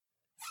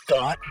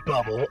Thought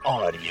Bubble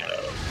Audio.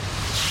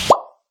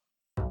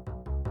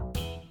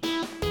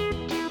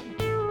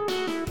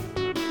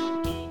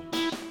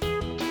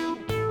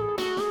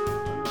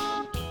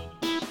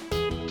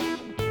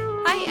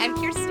 Hi, I'm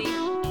Kirsty.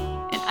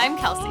 And I'm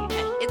Kelsey. And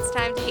it's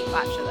time to hate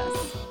watch with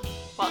us.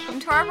 Welcome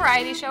to our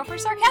variety show for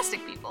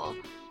sarcastic people.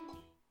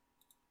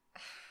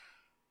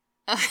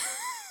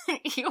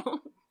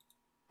 You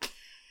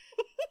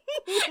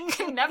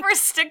can never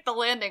stick the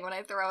landing when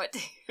I throw it to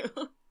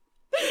you.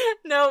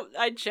 No,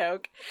 I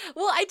joke.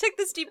 Well, I took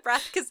this deep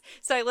breath because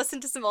I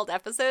listened to some old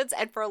episodes,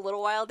 and for a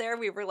little while there,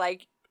 we were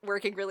like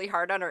working really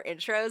hard on our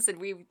intros,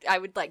 and I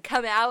would like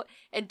come out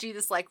and do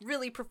this like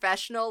really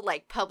professional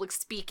like public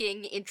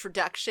speaking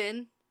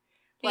introduction.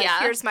 Like, Yeah.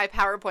 Here's my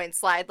PowerPoint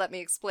slide. Let me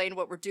explain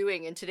what we're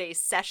doing in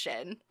today's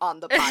session on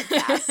the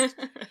podcast.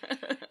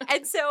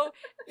 And so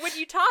when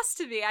you toss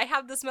to me, I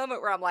have this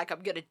moment where I'm like,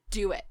 I'm gonna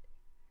do it.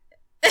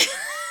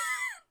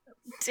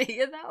 Do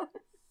you though?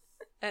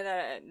 And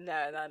then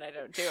I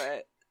don't do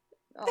it.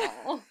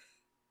 Oh,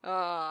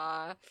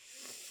 Aww.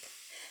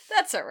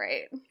 that's all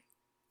right.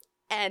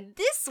 And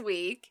this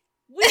week,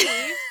 we...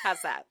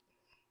 How's that?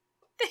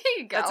 There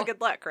you go. That's a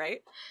good look,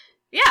 right?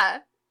 Yeah.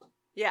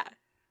 Yeah.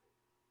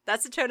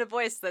 That's a tone of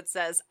voice that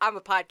says, I'm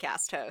a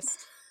podcast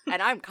host,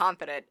 and I'm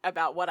confident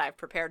about what I've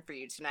prepared for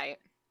you tonight.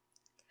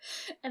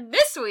 And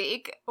this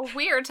week,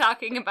 we are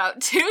talking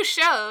about two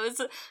shows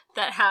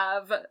that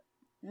have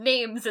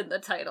names in the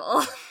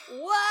title.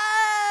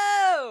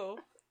 Whoa!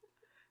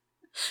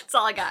 That's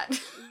all I got.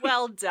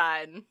 Well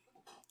done.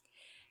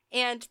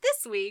 And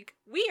this week,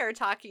 we are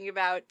talking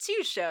about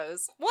two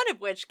shows, one of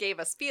which gave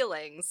us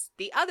feelings,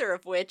 the other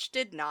of which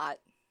did not.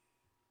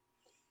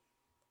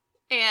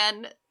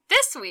 And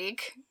this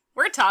week,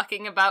 we're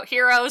talking about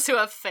heroes who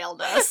have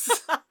failed us.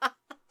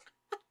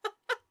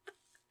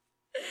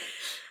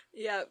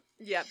 Yep.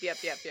 Yeah.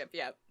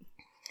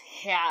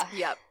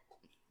 Yep.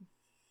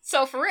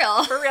 So for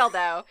real. For real,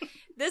 though,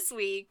 this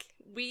week,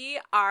 we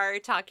are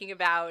talking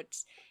about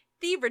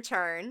the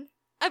return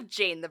of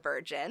Jane the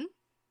Virgin.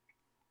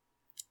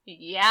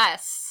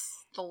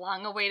 Yes. The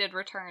long-awaited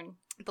return.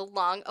 The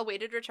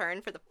long-awaited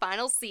return for the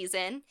final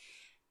season.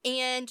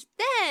 And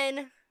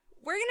then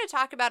we're going to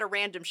talk about a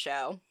random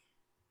show.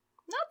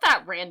 Not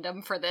that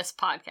random for this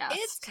podcast.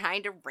 It's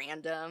kind of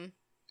random.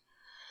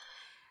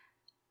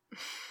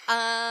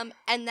 And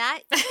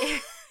that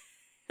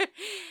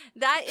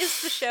that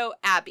is the show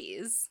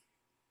Abby's.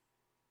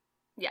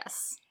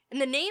 Yes.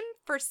 And the name,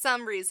 for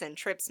some reason,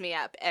 trips me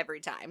up every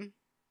time.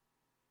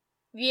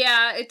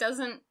 Yeah, it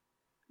doesn't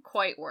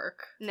quite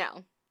work.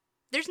 No.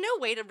 There's no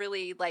way to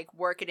really, like,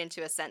 work it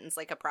into a sentence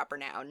like a proper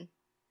noun.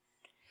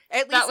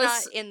 At least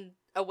not in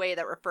a way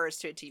that refers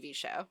to a TV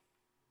show.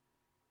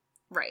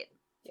 Right.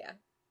 Yeah.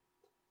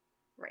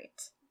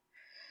 Right.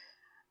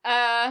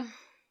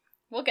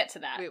 We'll get to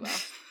that. We will.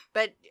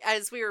 But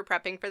as we were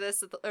prepping for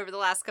this over the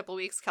last couple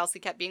weeks, Kelsey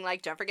kept being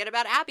like, don't forget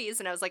about Abby's.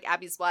 And I was like,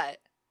 Abby's what?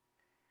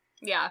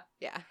 Yeah.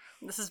 Yeah.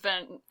 This has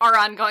been our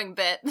ongoing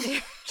bit.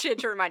 She had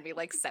to remind me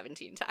like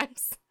 17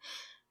 times.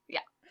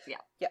 Yeah.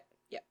 Yep.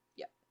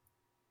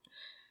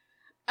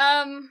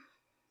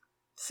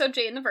 So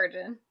Jane the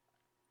Virgin.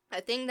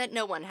 A thing that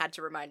no one had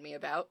to remind me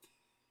about.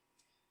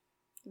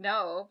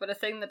 No, but a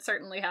thing that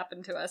certainly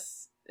happened to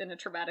us in a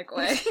traumatic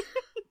way.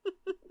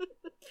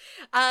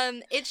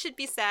 It should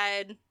be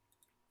said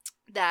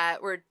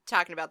that we're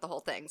talking about the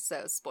whole thing,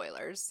 so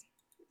spoilers.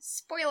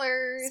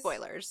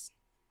 Spoilers.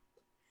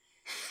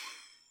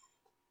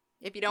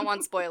 If you don't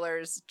want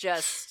spoilers,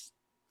 just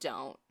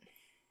don't.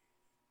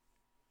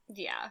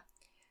 Yeah.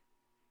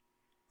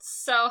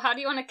 So, how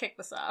do you want to kick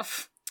this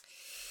off?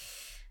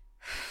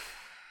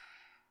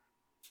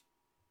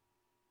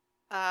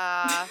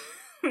 Oh,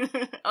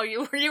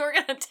 you were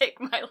gonna take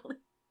my lead.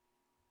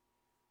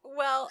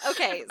 Well,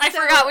 okay. I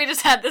forgot we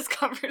just had this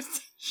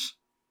conversation.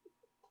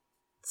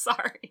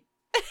 Sorry.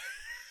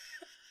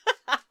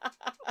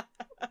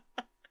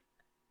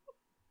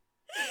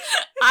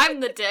 I'm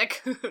the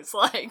dick who's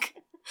like,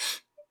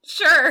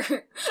 sure,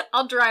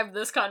 I'll drive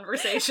this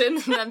conversation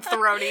and then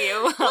throw to you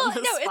on Well,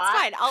 the no, spot.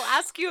 it's fine. I'll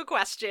ask you a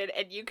question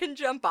and you can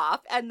jump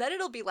off, and then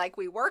it'll be like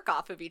we work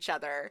off of each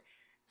other.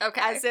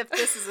 Okay. As if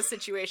this is a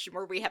situation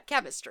where we have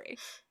chemistry.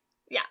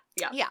 Yeah.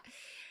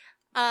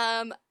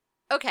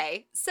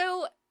 Okay,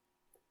 so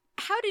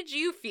how did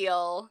you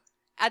feel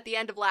at the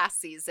end of last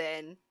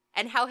season,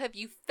 and how have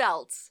you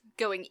felt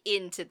going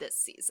into this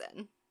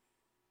season?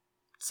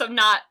 So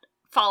not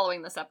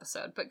following this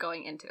episode, but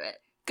going into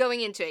it.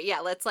 Going into it, yeah,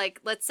 let's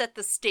set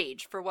the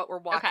stage for what we're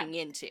walking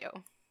into.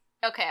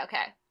 Okay.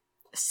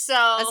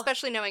 So...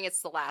 Especially knowing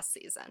it's the last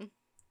season.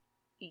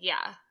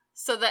 Yeah.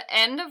 So the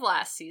end of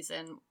last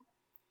season,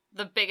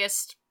 the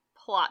biggest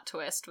plot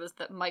twist was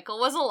that Michael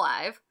was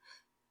alive,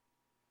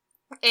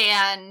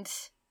 and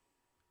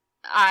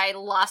I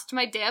lost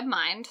my damn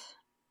mind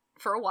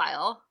for a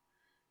while,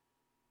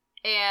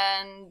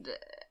 and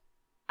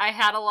I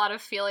had a lot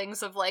of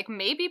feelings of, like,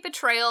 maybe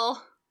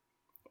betrayal,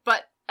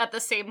 but at the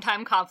same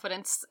time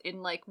confidence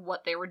in, like,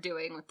 what they were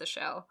doing with the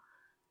show.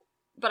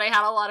 But I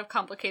had a lot of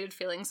complicated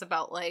feelings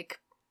about, like,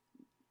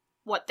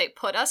 what they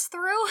put us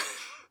through.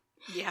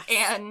 Yeah.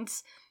 And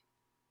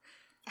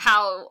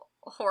how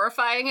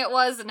horrifying it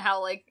was and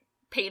how, like,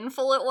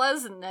 painful it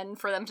was, and then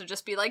for them to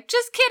just be like,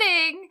 just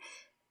kidding,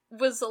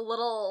 was a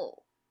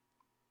little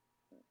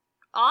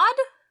odd.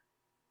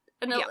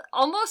 And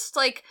almost,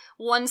 like,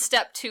 one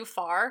step too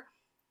far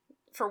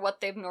for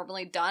what they've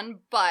normally done,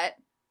 but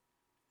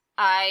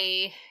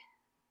I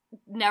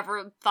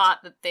never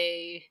thought that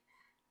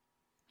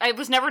I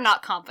was never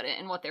not confident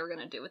in what they were going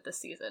to do with this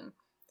season.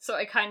 So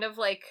I kind of,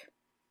 like,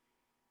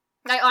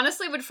 I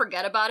honestly would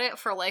forget about it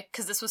for, like,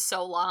 because this was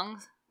so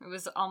long. It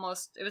was,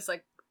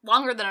 like,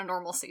 longer than a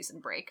normal season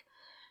break.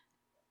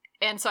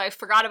 And so I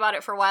forgot about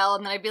it for a while,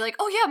 and then I'd be like,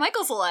 oh yeah,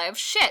 Michael's alive,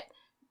 shit!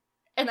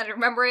 And then I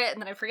remember it,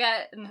 and then I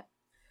forget, and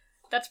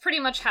that's pretty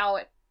much how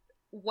it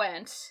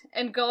went.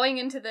 And going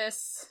into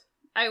this,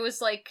 I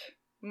was, like,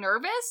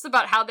 nervous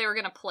about how they were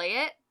gonna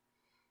play it.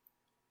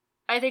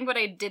 I think what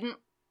I didn't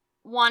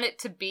want it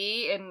to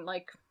be, and,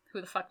 like,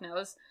 who the fuck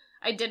knows,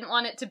 I didn't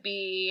want it to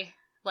be,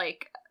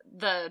 like,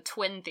 the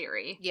twin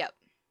theory. Yep.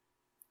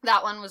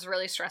 That one was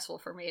really stressful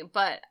for me,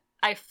 but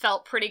I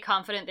felt pretty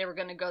confident they were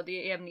going to go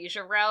the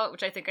amnesia route,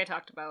 which I think I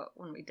talked about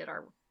when we did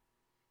our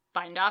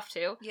bind-off,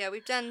 too. Yeah,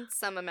 we've done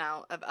some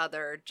amount of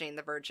other Jane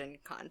the Virgin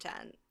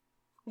content,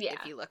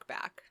 if you look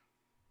back.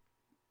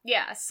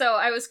 Yeah, so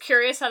I was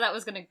curious how that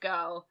was going to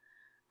go,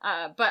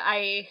 but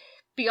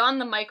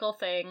beyond the Michael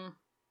thing,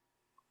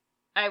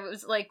 I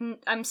was like,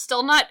 I'm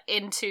still not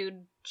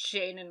into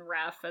Jane and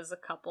Raph as a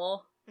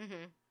couple.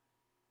 Mm-hmm.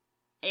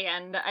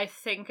 And I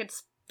think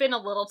it's been a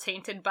little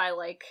tainted by,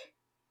 like,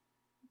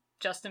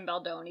 Justin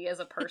Baldoni as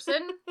a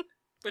person.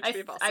 Which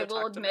we've also I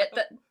will talked admit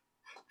about. that,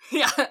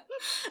 yeah,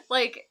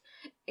 like,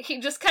 he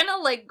just kind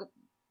of, like,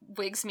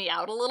 wigs me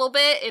out a little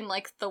bit in,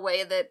 like, the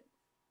way that,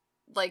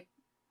 like,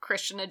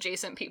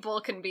 Christian-adjacent people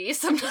can be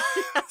sometimes.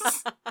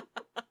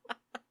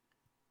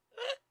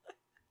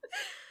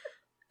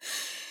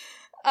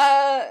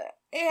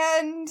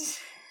 And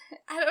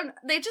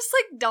they just,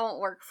 like, don't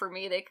work for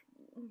me.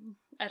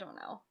 I don't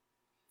know.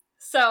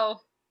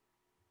 So,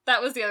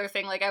 that was the other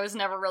thing. Like, I was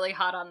never really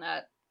hot on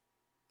that,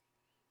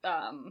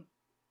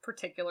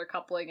 particular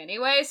coupling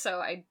anyway, so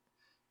I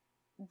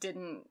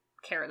didn't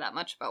care that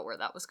much about where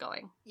that was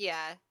going.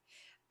 Yeah.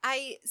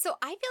 I feel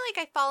like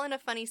I fall in a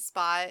funny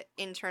spot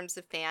in terms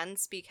of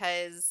fans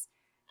because,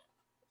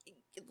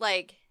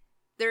 like,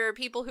 there are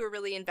people who are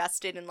really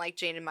invested in, like,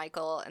 Jane and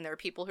Michael, and there are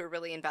people who are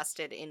really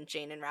invested in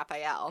Jane and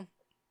Raphael.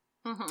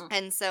 Mm-hmm.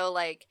 And so,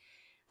 like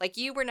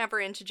you were never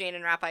into Jane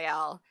and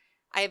Raphael.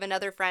 I have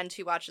another friend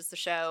who watches the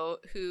show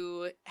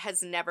who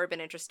has never been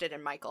interested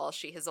in Michael.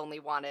 She has only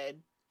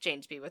wanted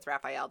Jane to be with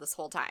Raphael this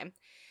whole time.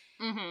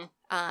 Mm-hmm.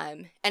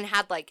 And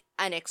had, like,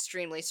 an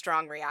extremely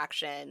strong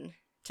reaction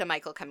to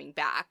Michael coming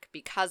back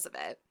because of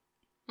it.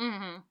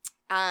 Mm-hmm.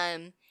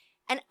 And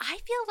I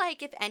feel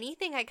like, if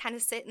anything, I kind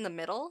of sit in the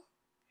middle.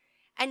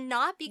 And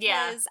not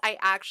because I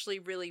actually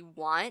really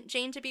want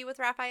Jane to be with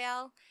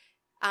Raphael,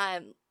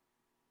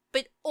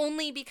 but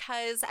only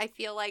because I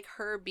feel like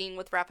her being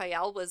with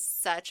Raphael was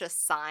such a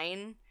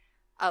sign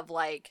of,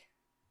 like,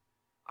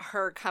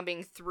 her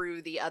coming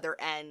through the other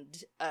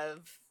end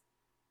of,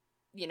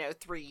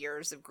 3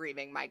 years of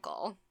grieving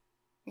Michael.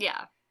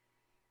 Yeah.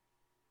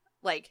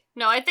 Like...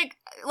 No, I think,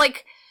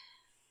 like,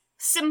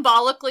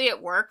 symbolically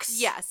it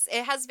works. Yes,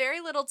 it has very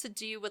little to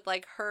do with,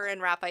 like, her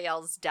and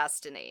Raphael's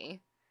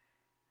destiny.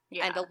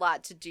 Yeah. And a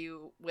lot to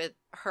do with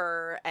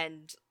her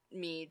and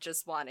me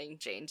just wanting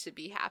Jane to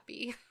be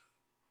happy.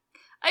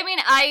 I mean,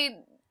 I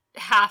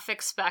half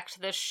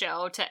expect this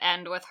show to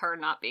end with her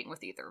not being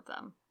with either of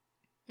them.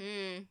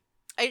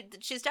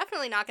 She's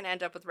definitely not going to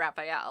end up with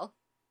Raphael.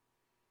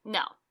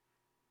 No.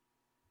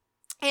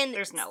 And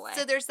there's no way.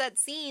 So there's that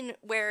scene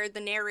where the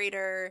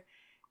narrator,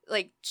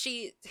 like,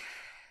 she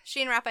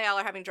and Raphael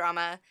are having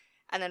drama,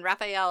 and then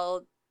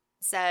Raphael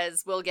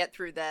says, "We'll get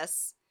through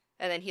this."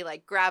 And then he,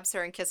 like, grabs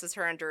her and kisses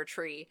her under a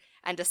tree,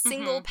 and a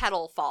single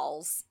petal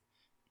falls.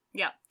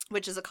 Yeah.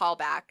 Which is a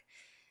callback.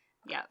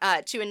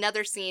 Yeah. To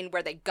another scene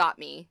where they got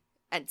me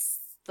and,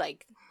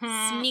 like,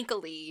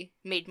 sneakily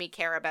made me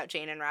care about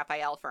Jane and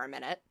Raphael for a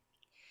minute.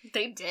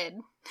 They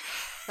did.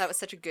 That was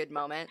such a good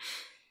moment.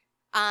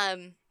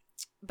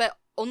 But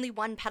only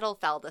one petal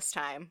fell this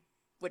time,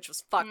 which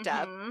was fucked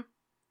up.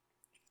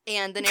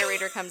 And the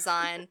narrator comes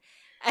on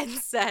and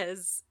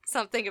says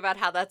something about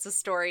how that's a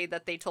story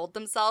that they told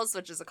themselves,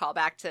 which is a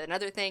callback to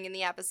another thing in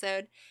the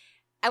episode.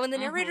 And when the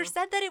narrator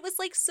said that, it was,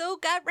 like, so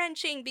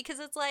gut-wrenching because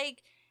it's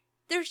like,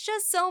 there's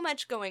just so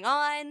much going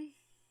on.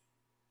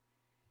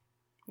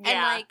 Yeah.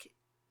 And, like,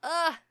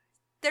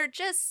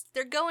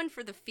 they're going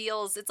for the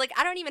feels. It's like,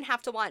 I don't even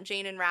have to want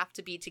Jane and Raph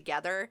to be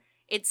together.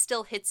 It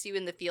still hits you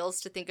in the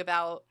feels to think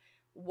about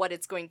what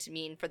it's going to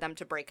mean for them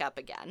to break up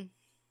again.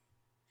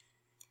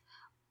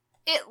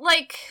 It,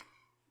 like,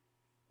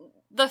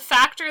 the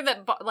factor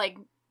that, like,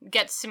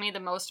 gets to me the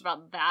most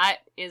about that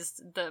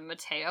is the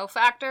Mateo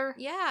factor.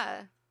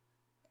 Yeah.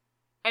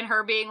 And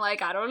her being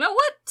like, I don't know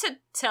what to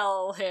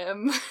tell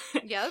him.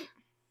 Yep.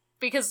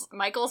 because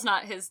Michael's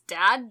not his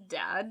dad,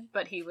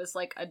 but he was,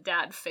 like, a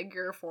dad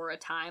figure for a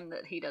time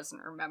that he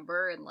doesn't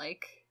remember, and,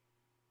 like,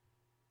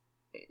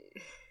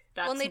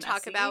 that's when they messy.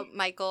 talk about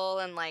Michael,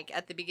 and, like,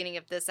 at the beginning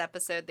of this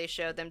episode, they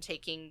show them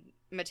taking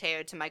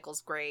Mateo to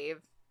Michael's grave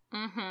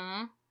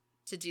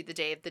to do the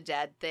Day of the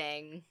Dead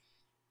thing.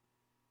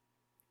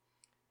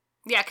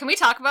 Yeah, can we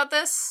talk about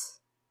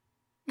this?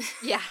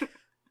 Yeah.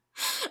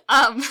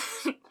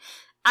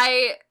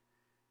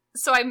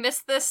 So I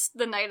missed this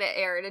the night it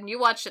aired, and you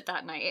watched it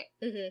that night.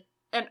 Mm-hmm.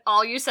 And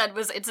all you said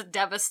was, it's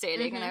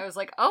devastating, and I was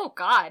like, oh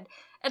god.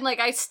 And, like,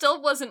 I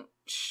still wasn't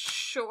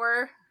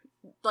sure,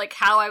 like,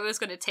 how I was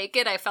going to take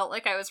it. I felt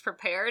like I was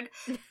prepared.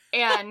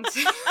 And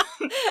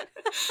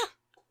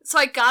so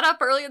I got up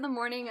early in the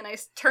morning, and I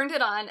turned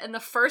it on, and the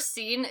first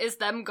scene is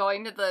them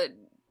going to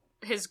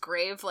his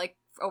grave, like,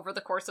 over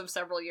the course of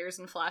several years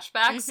in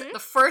flashbacks. The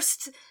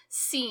first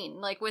scene,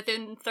 like,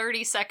 within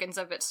 30 seconds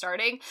of it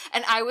starting,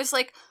 and I was,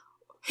 like,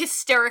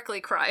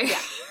 hysterically crying. Yeah.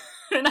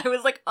 And I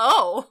was like,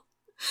 oh,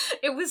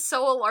 it was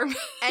so alarming.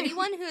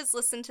 Anyone who has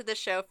listened to the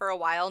show for a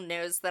while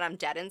knows that I'm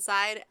dead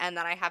inside and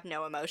that I have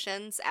no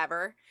emotions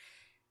ever.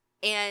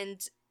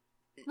 And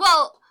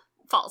well,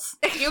 false.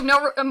 You have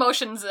no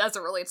emotions as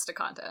it relates to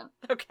content.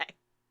 okay.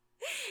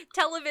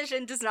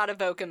 Television does not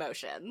evoke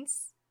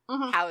emotions.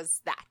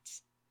 How's that?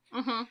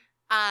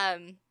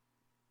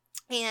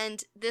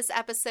 And this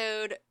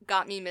episode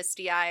got me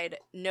misty-eyed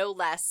no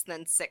less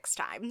than 6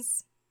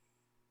 times.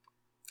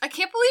 I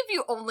can't believe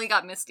you only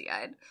got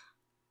misty-eyed.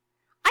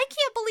 I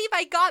can't believe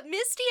I got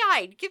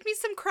misty-eyed. Give me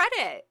some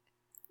credit.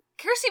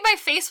 Kirsty, my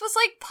face was,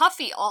 like,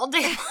 puffy all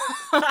day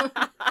long.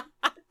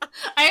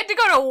 I had to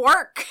go to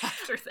work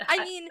after that.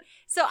 I mean,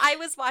 so I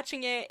was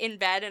watching it in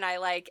bed, and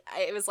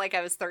it was like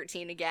I was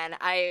 13 again.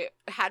 I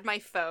had my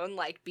phone,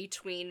 like,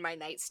 between my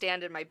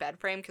nightstand and my bed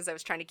frame because I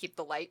was trying to keep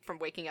the light from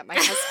waking up my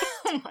husband.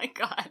 Oh my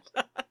god.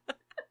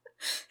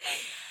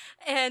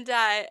 And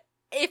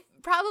if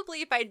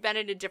I'd been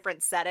in a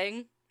different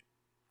setting,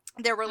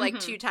 there were, like,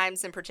 2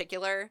 times in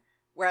particular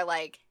where,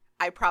 like,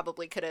 I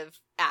probably could have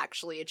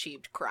actually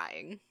achieved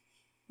crying.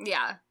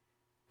 Yeah.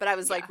 But I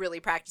was, like, really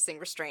practicing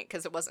restraint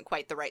because it wasn't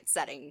quite the right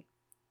setting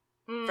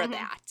for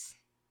that.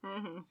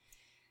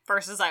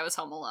 Versus I was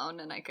home alone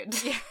and I could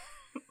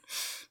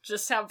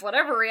just have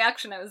whatever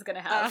reaction I was going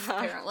to have,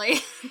 apparently.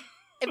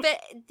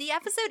 But the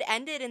episode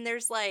ended and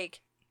there's, like...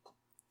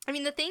 I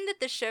mean, the thing that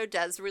this show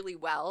does really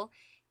well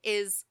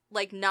is,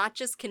 like, not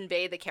just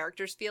convey the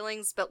characters'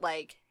 feelings, but,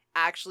 like,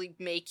 actually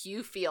make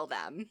you feel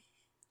them.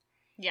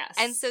 Yes.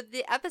 And so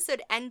the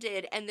episode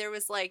ended, and there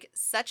was, like,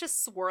 such a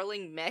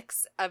swirling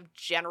mix of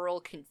general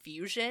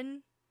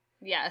confusion.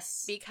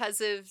 Yes.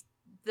 Because of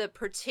the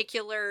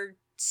particular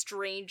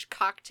strange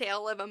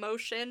cocktail of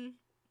emotion.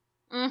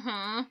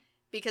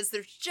 Because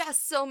there's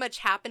just so much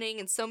happening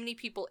and so many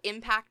people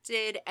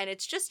impacted, and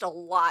it's just a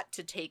lot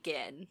to take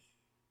in.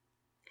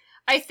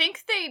 I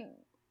think they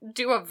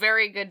do a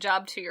very good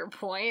job, to your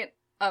point,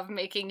 of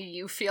making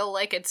you feel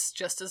like it's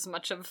just as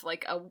much of,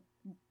 like, a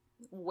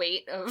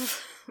weight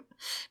of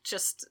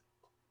just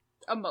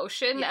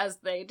emotion as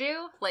they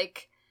do.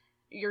 Like,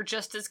 you're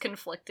just as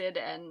conflicted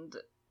and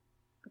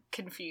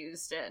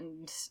confused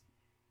and,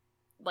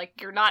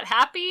 like, you're not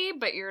happy,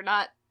 but you're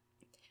not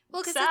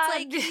well, because sad. It's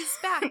like, he's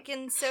back,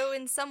 and so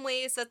in some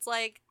ways that's,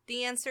 like,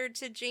 the answer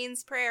to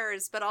Jane's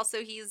prayers, but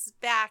also he's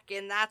back,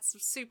 and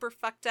that's super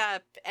fucked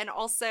up, and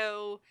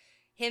also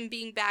him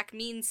being back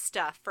means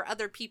stuff for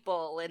other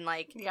people, and,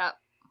 like... Yeah.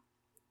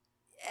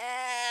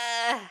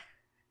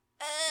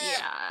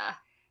 Yeah.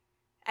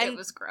 And it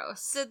was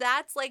gross. So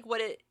that's, like,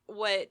 what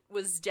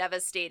was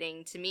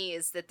devastating to me,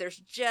 is that there's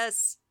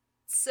just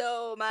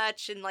so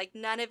much, and, like,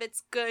 none of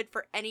it's good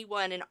for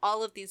anyone, and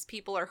all of these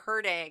people are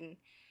hurting,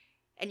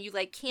 and you,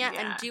 like, can't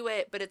undo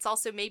it, but it's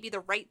also maybe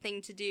the right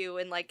thing to do,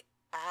 and, like,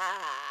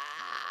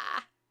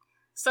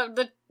 So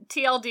the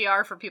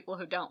TLDR for people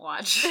who don't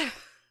watch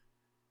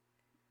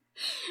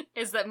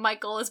is that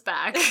Michael is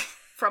back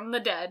from the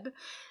dead.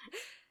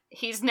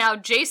 He's now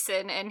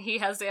Jason, and he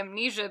has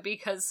amnesia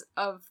because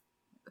of...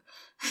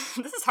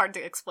 This is hard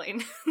to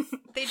explain.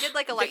 They did,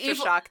 like,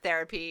 electroshock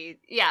therapy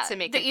to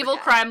make the him evil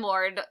forget. crime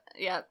lord,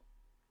 Yeah.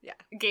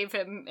 gave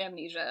him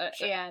amnesia,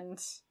 Sure. and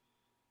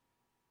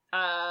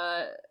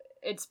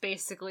it's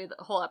basically the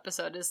whole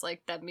episode is,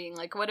 like, them being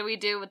like, what do we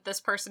do with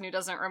this person who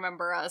doesn't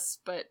remember us,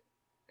 but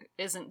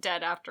isn't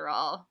dead after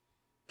all?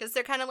 Because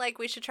they're kind of like,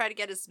 we should try to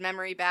get his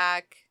memory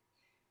back,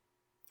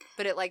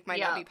 but it, like, might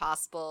not be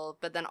possible,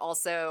 but then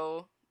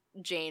also...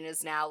 Jane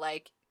is now,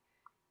 like,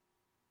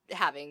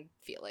 having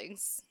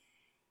feelings.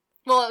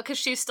 Well, because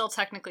she's still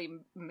technically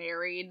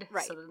married,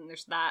 right? So then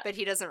there's that. But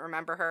he doesn't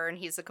remember her, and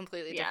he's a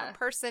completely different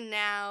person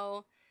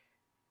now.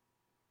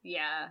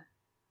 Yeah.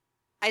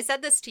 I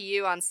said this to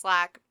you on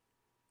Slack,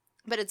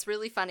 but it's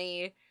really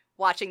funny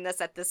watching this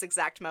at this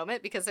exact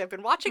moment, because I've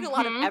been watching a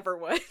lot of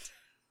Everwood.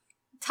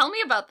 Tell me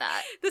about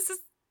that. This is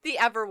the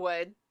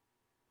Everwood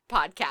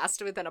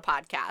podcast within a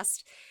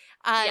podcast.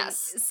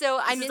 Yes. So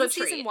I'm in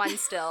season 1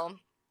 still.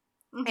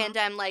 And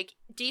I'm, like,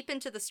 deep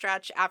into the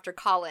stretch after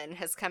Colin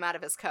has come out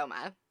of his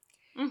coma.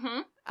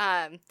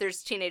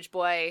 There's a teenage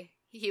boy.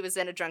 He was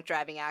in a drunk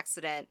driving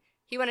accident.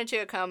 He went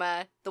into a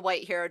coma. The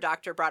white hero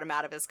doctor brought him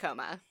out of his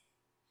coma.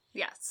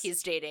 Yes.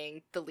 He's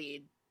dating the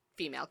lead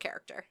female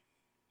character.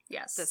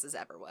 Yes. This is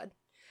Everwood.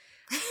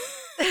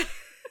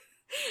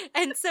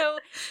 And so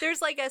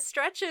there's like a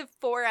stretch of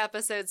 4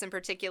 episodes in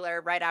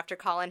particular right after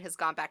Colin has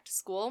gone back to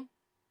school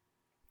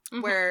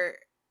where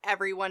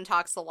everyone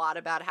talks a lot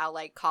about how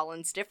like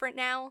Colin's different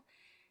now.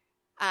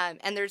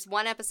 And there's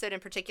one episode in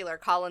particular,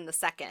 Colin the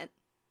Second.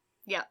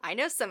 Yeah. I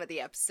know some of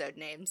the episode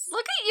names.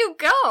 Look at you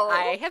go!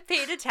 I have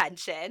paid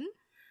attention.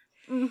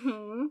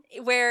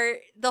 Where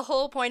the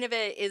whole point of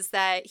it is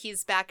that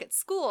he's back at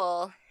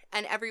school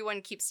and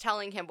everyone keeps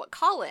telling him what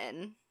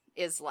Colin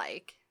is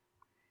like.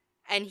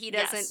 And he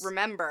doesn't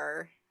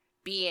remember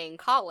being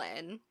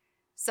Colin.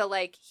 So,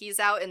 like, he's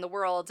out in the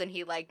world and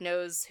he, like,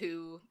 knows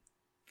who,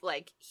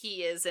 like,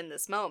 he is in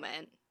this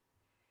moment.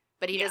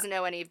 But he doesn't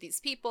know any of these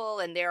people,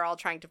 and they're all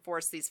trying to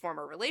force these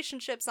former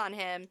relationships on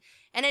him.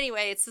 And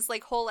anyway, it's this,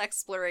 like, whole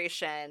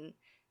exploration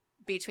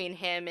between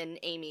him and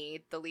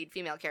Amy, the lead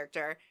female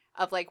character,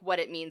 of, like, what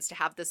it means to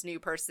have this new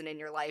person in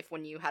your life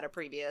when you had a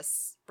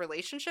previous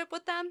relationship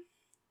with them.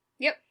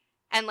 Yep.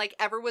 And, like,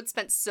 Everwood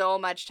spent so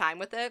much time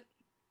with it.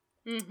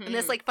 And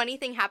this, like, funny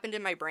thing happened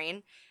in my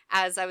brain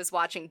as I was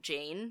watching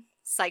Jane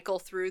cycle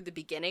through the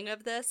beginning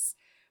of this,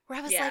 where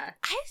I was like,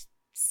 I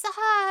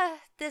saw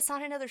this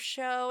on another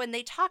show, and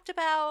they talked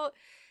about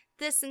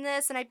this, and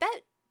I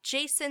bet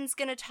Jason's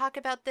gonna talk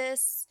about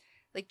this.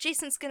 Like,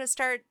 Jason's gonna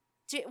start...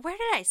 Where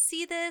did I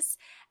see this?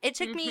 It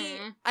took me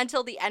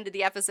until the end of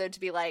the episode to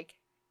be like,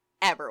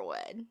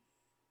 Everwood.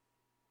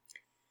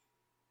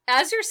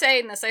 As you're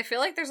saying this, I feel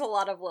like there's a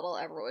lot of little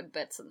Everwood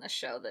bits in this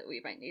show that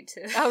we might need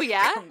to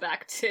come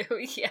back to.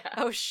 Yeah.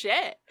 Oh,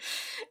 shit.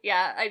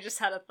 Yeah, I just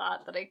had a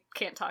thought that I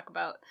can't talk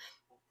about.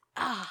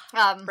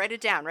 Write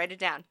it down.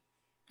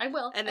 I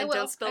will. And then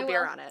don't spill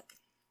beer on it.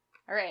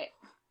 All right.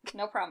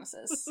 No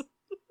promises.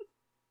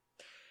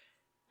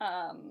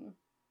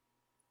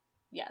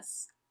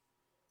 Yes.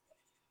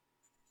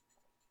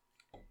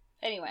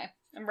 Anyway,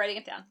 I'm writing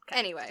it down. Okay.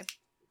 Anyway.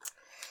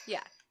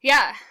 Yeah.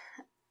 Yeah.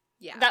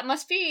 Yeah. That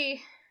must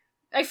be...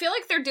 I feel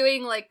like they're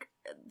doing, like,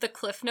 the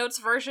Cliff Notes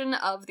version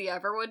of the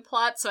Everwood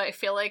plot, so I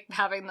feel like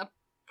having the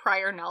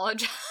prior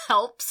knowledge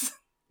helps.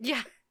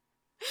 Yeah.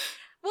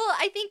 Well,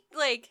 I think,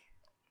 like,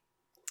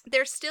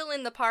 they're still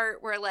in the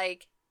part where,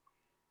 like,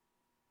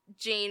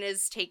 Jane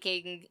is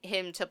taking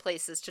him to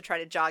places to try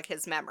to jog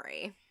his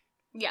memory.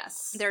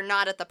 Yes. They're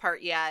not at the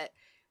part yet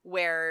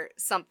where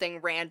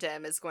something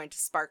random is going to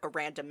spark a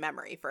random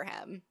memory for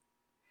him.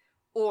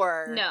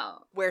 Or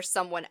where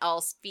someone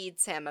else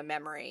feeds him a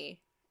memory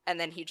and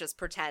then he just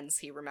pretends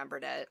he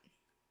remembered it.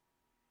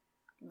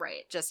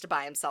 Right. Just to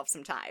buy himself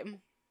some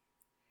time.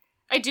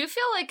 I do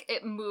feel like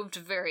it moved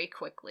very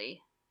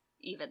quickly,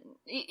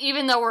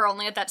 even though we're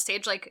only at that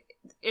stage, like,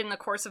 in the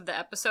course of the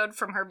episode,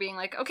 from her being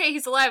like, okay,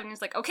 he's alive, and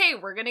he's like, okay,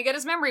 we're gonna get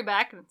his memory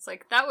back, and it's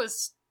like, that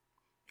was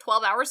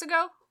 12 hours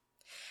ago?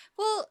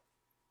 Well,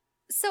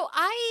 so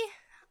I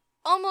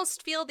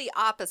almost feel the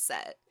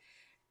opposite.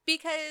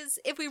 Because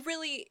if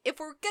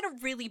we're gonna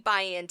really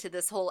buy into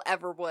this whole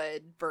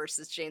Everwood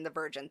versus Jane the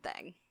Virgin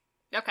thing.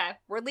 Okay.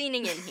 We're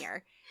leaning in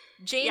here.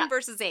 Jane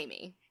versus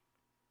Amy.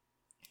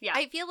 Yeah.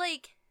 I feel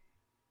like,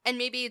 and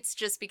maybe it's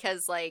just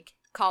because, like,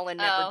 Colin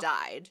never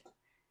died.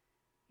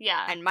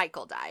 Yeah. And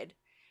Michael died.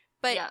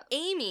 But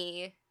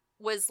Amy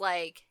was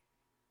like,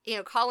 you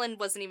know, Colin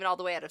wasn't even all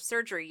the way out of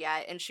surgery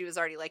yet, and she was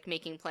already, like,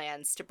 making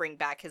plans to bring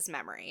back his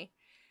memory.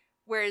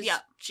 Whereas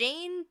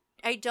Jane,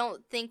 I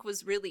don't think,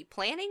 was really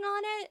planning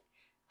on it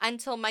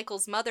until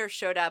Michael's mother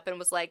showed up and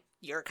was like,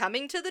 you're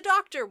coming to the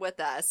doctor with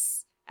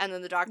us. And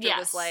then the doctor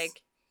was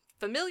like,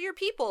 familiar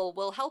people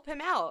will help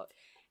him out.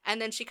 And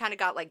then she kind of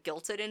got, like,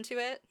 guilted into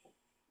it.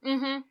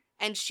 Mm-hmm.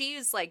 And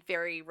she's, like,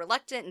 very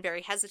reluctant and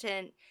very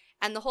hesitant.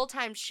 And the whole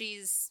time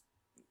she's,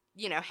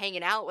 you know,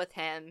 hanging out with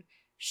him,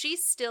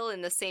 she's still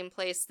in the same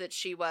place that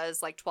she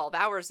was, like, 12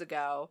 hours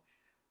ago,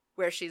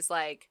 where she's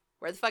like,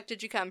 where the fuck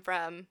did you come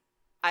from?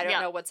 I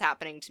don't know what's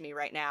happening to me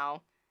right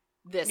now.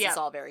 This is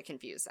all very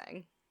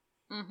confusing.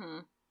 Mm-hmm.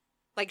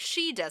 Like,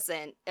 she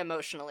doesn't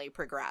emotionally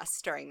progress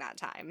during that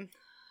time.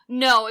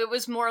 No, it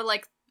was more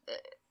like,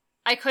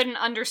 I couldn't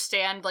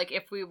understand, like,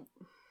 it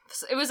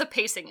was a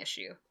pacing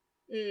issue.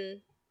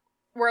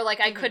 Where, like,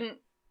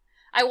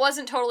 I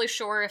wasn't totally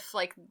sure if,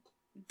 like,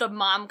 the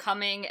mom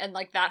coming and,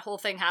 like, that whole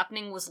thing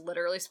happening was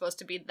literally supposed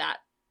to be that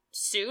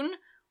soon,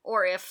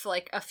 or if,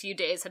 like, a few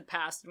days had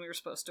passed and we were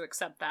supposed to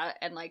accept that.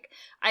 And, like,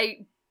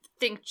 I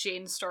think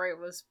Jane's story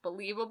was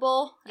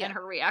believable and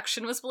her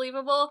reaction was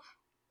believable.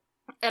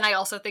 And I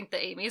also think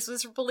that Amy's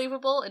was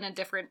believable in a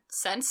different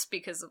sense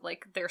because of,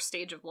 like, their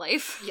stage of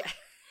life. Yeah.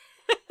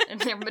 And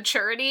their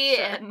maturity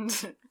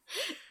and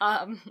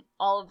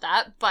all of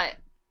that. But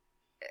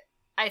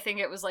I think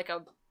it was, like,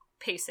 a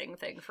pacing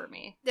thing for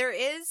me. There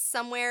is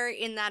somewhere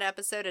in that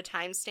episode a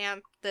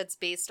timestamp that's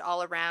based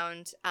all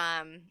around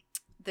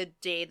the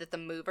day that the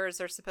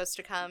movers are supposed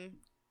to come.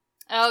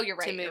 Oh, you're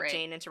right. To move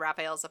Jane into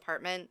Raphael's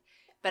apartment.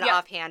 But Yep.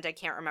 offhand, I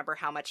can't remember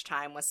how much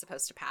time was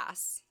supposed to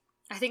pass.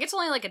 I think it's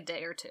only like a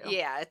day or two.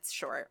 Yeah, it's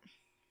short.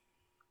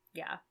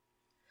 Yeah.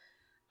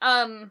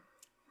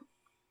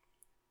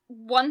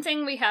 One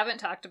thing we haven't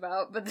talked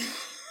about, but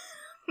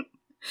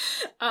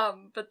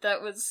but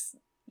that was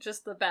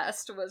just the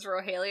best, was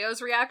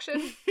Rogelio's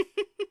reaction.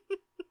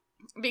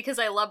 Because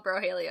I love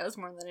Rogelio's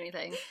more than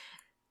anything.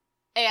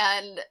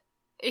 And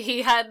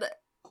he had,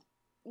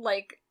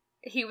 like,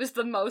 he was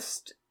the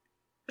most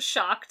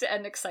shocked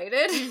and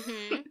excited.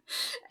 Mhm.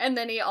 And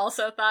then he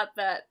also thought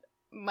that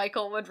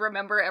Michael would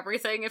remember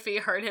everything if he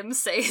heard him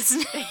say his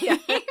name. Yeah.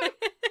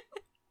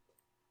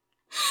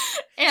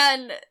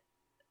 And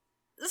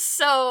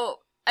so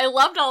I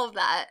loved all of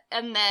that.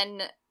 And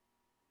then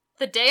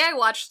the day I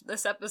watched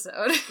this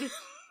episode,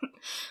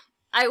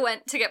 I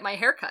went to get my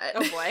hair cut.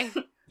 Oh boy.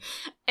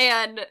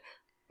 And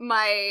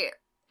my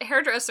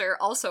hairdresser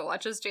also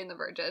watches Jane the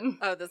Virgin.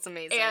 Oh, that's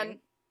amazing. And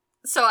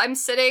so I'm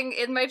sitting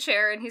in my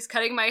chair and he's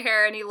cutting my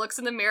hair and he looks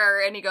in the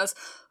mirror and he goes,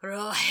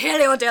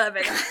 Rogelio de la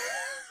Vega. And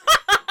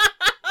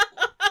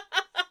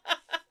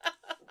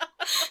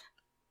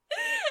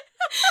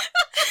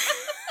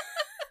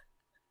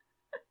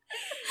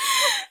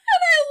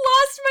I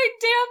lost my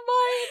damn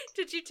mind.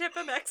 Did you tip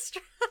him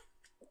extra?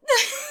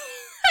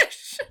 I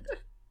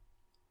should've.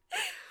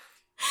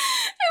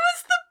 It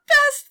was the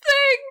best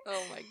thing.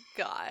 Oh my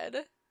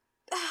god.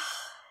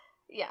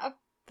 Yeah.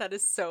 That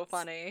is so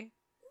funny.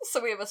 So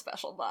we have a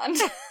special bond.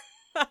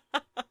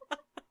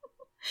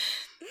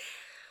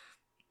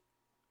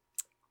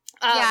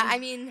 Yeah, I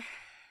mean,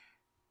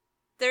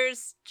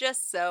 there's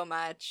just so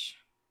much.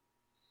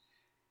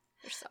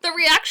 The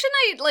reaction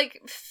I,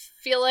 like,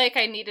 feel like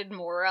I needed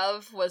more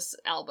of was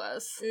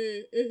Alba's.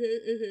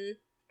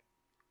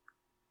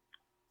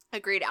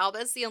 Agreed.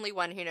 Alba's the only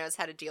one who knows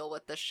how to deal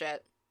with this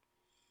shit.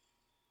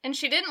 And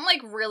she didn't,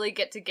 like, really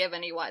get to give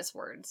any wise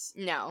words.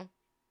 No.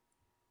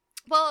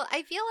 Well,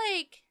 I feel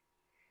like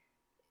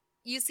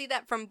you see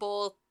that from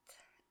both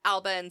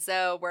Alba and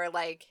Zoe, where,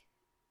 like,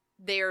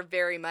 they are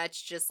very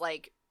much just,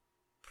 like,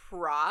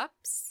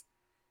 props.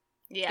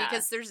 Yeah.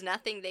 Because there's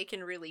nothing they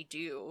can really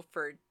do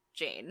for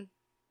Jane.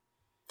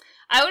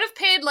 I would have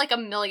paid, like,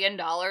 $1 million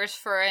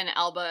for an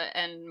Alba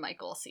and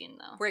Michael scene,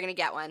 though. We're gonna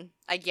get one.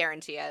 I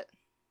guarantee it.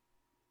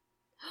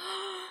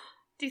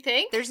 Do you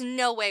think? There's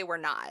no way we're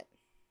not.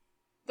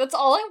 That's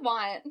all I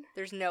want.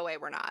 There's no way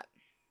we're not.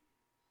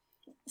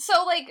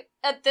 So, like,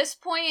 at this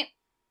point,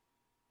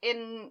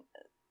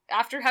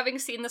 after having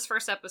seen this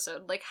first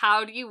episode, like,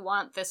 how do you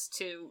want this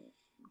to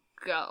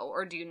go?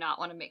 Or do you not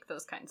want to make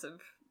those kinds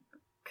of,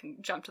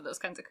 jump to those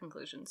kinds of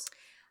conclusions?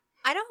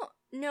 I don't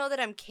know that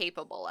I'm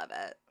capable of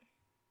it.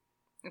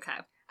 Okay.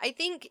 I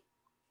think,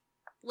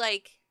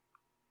 like,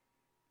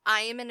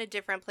 I am in a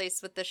different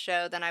place with the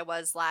show than I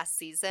was last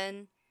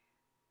season,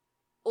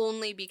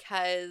 only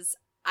because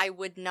I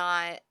would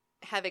not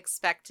have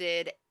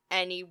expected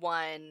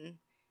anyone,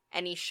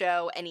 any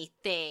show,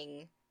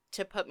 anything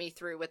to put me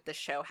through what the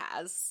show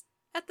has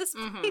at this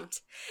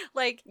point.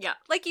 Like, Yeah.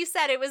 like you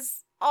said, it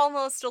was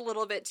almost a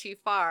little bit too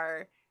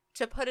far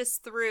to put us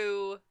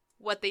through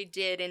what they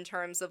did in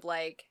terms of,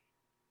 like,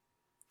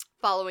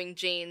 following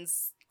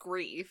Jane's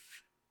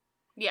grief.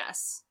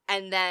 Yes.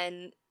 And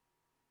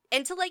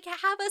to, like,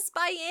 have us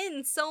buy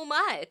in so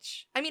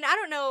much. I mean, I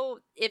don't know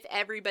if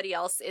everybody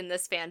else in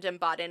this fandom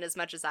bought in as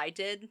much as I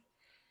did.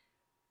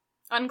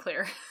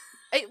 Unclear.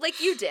 Like,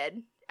 you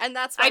did. And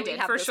that's why I we did,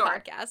 have for this sure.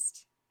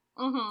 podcast.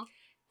 Mm-hmm.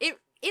 It,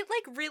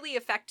 like, really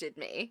affected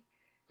me.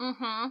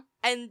 Mm-hmm.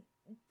 And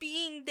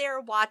being there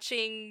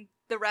watching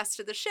the rest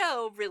of the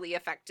show really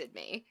affected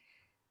me.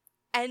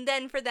 And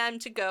then for them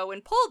to go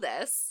and pull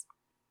this,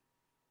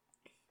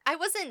 I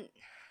wasn't...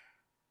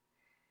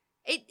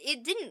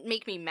 It didn't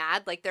make me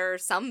mad. Like, there are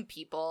some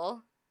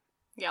people...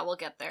 Yeah, we'll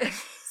get there.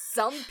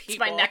 Some It's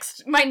people...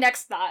 my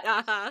next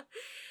thought.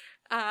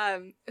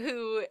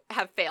 Who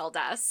have failed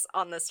us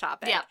on this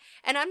topic. Yeah.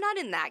 And I'm not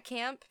in that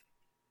camp,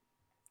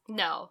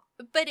 No.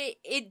 but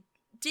it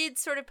did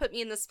sort of put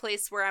me in this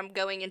place where I'm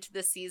going into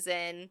the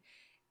season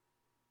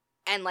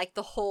and, like,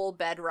 the whole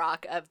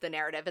bedrock of the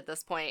narrative at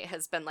this point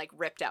has been, like,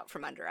 ripped out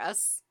from under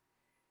us.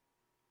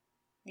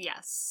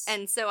 Yes.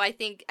 And so I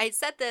think I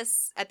said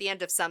this at the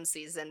end of some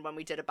season when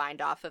we did a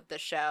bind off of the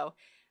show.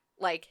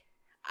 Like,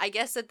 I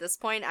guess at this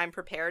point I'm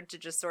prepared to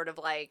just sort of,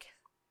 like,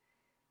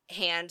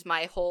 hand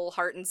my whole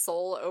heart and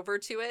soul over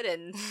to it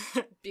and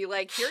be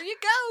like, here you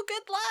go,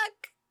 good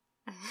luck.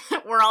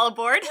 We're all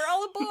aboard? We're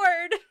all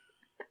aboard.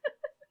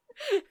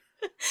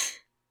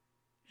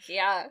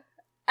 Yeah.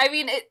 I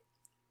mean,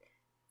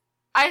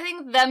 I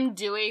think them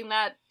doing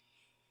that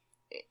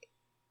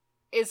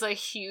is a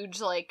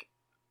huge, like,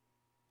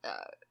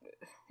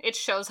 it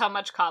shows how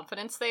much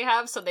confidence they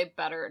have, so they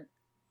better,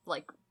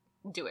 like,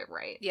 do it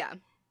right. Yeah.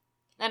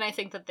 And I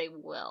think that they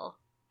will.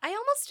 I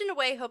almost, in a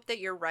way, hope that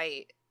you're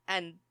right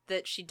and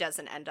that she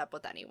doesn't end up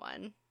with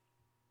anyone.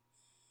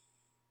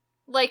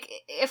 Like,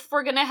 if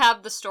we're gonna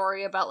have the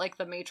story about, like,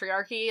 the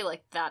matriarchy,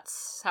 like,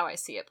 that's how I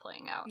see it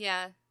playing out.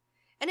 Yeah.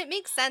 And it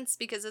makes sense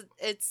because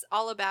it's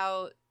all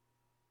about,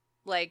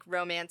 like,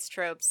 romance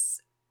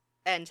tropes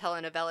and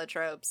telenovela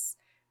tropes,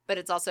 but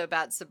it's also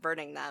about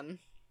subverting them.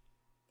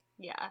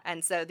 Yeah.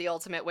 And so the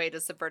ultimate way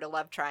to subvert a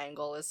love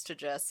triangle is to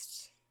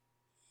just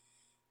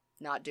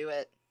not do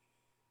it.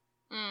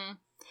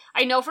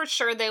 I know for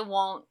sure they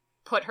won't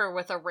put her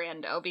with a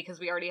rando because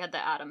we already had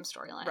the Adam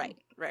storyline.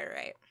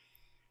 Right.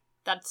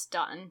 That's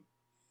done.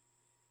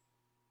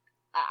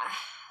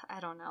 I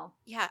don't know.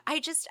 Yeah,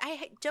 I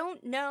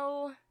don't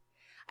know.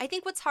 I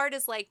think what's hard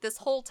is, like, this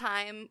whole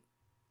time,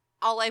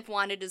 all I've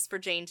wanted is for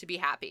Jane to be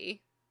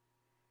happy.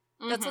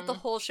 That's what the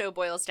whole show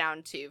boils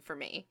down to for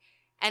me.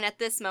 And at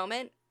this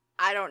moment,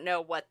 I don't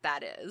know what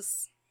that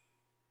is.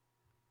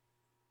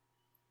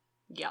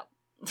 Yep.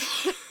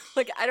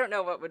 Like, I don't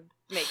know what would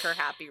make her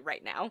happy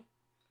right now.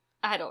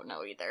 I don't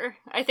know either.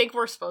 I think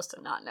we're supposed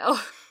to not know.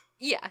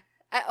 Yeah.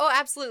 Oh,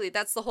 absolutely.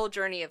 That's the whole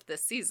journey of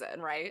this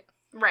season, right?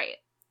 Right.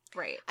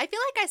 I feel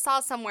like I saw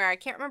somewhere, I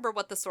can't remember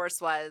what the source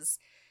was,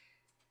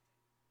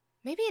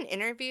 maybe an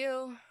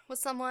interview with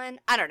someone?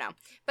 I don't know.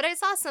 But I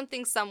saw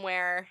something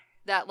somewhere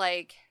that,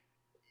 like,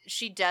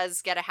 she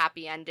does get a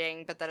happy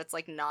ending, but that it's,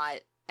 like, not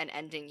an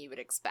ending you would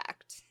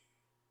expect.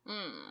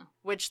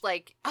 Which,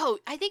 like,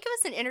 I think it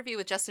was an interview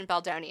with Justin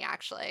Baldoni,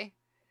 actually.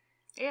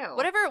 Ew.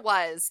 Whatever it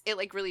was, it,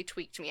 like, really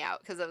tweaked me out,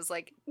 because I was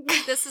like,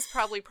 this is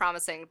probably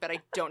promising, but I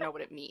don't know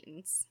what it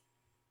means.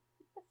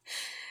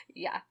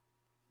 Yeah.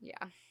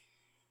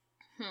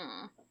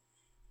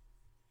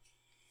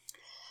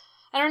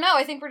 I don't know.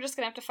 I think we're just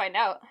gonna have to find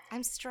out.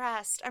 I'm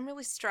stressed. I'm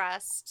really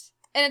stressed.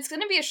 And it's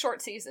gonna be a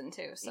short season,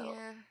 too, so...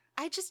 Yeah.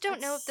 I just don't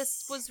know if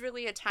this was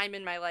really a time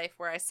in my life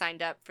where I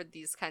signed up for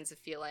these kinds of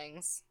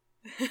feelings.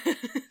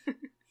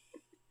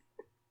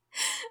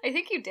 I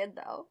think you did,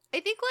 though.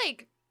 I think,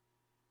 like,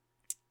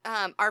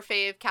 our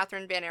fave,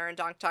 Catherine Van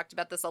Arendonk, talked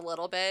about this a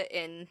little bit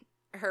in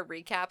her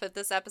recap of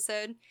this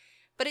episode.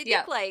 But I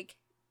think, like,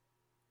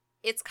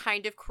 it's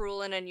kind of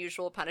cruel and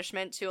unusual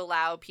punishment to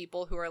allow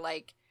people who are,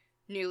 like,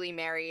 newly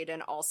married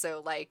and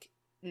also, like,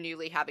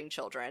 newly having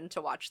children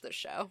to watch this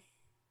show.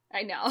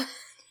 I know.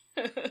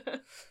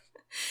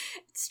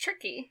 It's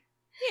tricky.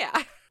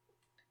 Yeah.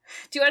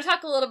 Do you want to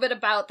talk a little bit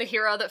about the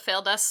hero that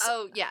failed us?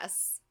 Oh,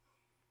 yes.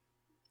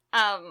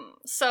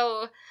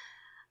 So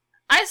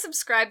I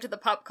subscribe to the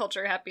Pop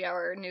Culture Happy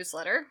Hour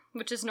newsletter,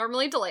 which is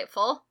normally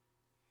delightful.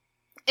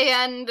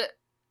 And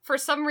for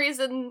some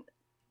reason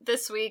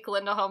this week,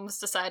 Linda Holmes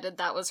decided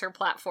that was her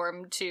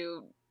platform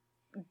to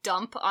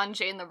dump on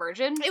Jane the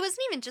Virgin. It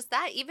wasn't even just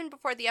that. Even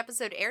before the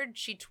episode aired,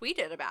 she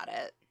tweeted about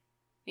it.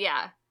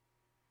 Yeah.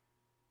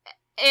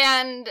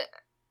 And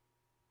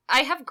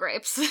I have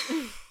gripes.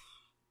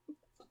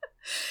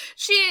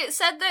 She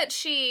said that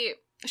she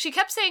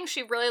kept saying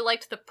she really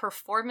liked the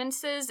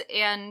performances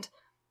and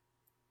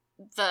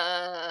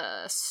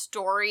the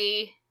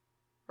story,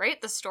 right?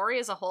 The story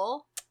as a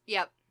whole.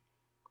 Yep.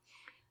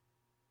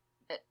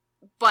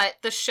 But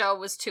the show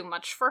was too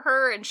much for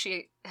her, and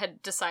she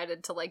had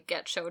decided to, like,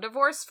 get show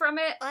divorce from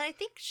it. I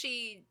think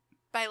she,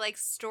 by, like,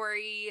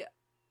 story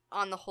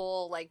on the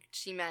whole, like,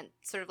 she meant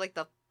sort of, like,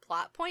 the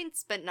plot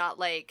points, but not,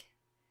 like,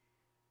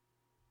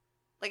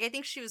 I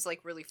think she was, like,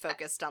 really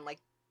focused on, like,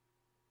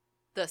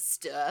 the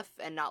stuff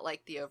and not,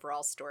 like, the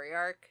overall story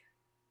arc.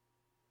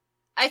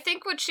 I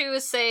think what she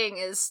was saying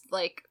is,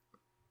 like,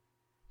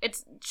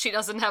 she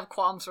doesn't have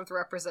qualms with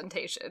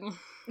representation.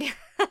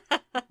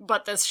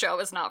 But this show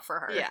is not for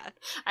her. Yeah.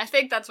 I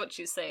think that's what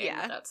she's saying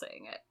without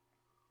saying it.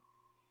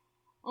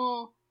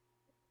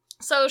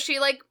 So she,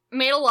 like,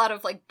 made a lot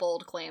of, like,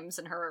 bold claims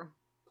in her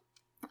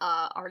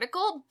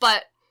article,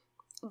 but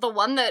the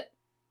one that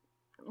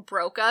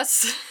broke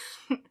us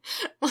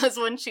was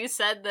when she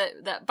said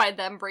that by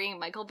them bringing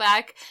Michael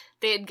back,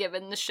 they had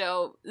given the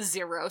show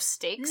 0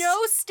 stakes.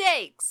 No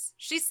stakes!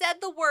 She said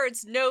the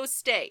words, no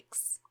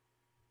stakes.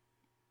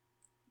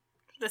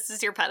 This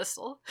is your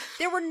pedestal.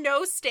 There were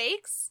no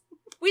stakes?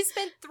 We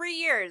spent 3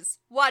 years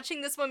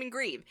watching this woman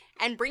grieve,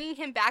 and bringing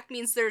him back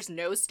means there's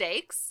no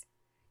stakes?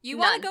 You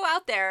want to go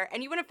out there,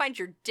 and you want to find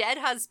your dead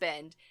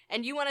husband,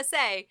 and you want to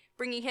say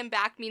bringing him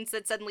back means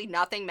that suddenly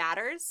nothing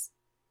matters?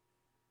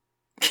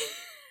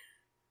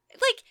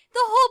 Like, the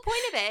whole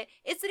point of it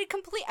is that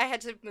I had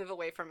to move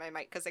away from my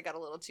mic because I got a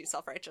little too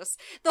self-righteous.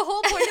 The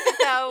whole point of it,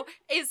 though,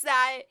 is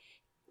that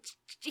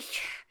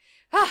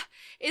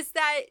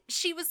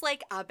she was,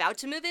 like, about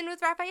to move in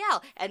with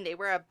Raphael, and they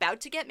were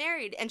about to get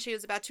married, and she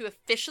was about to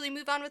officially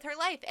move on with her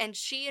life, and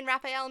she and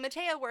Raphael and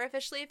Mateo were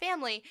officially a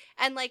family,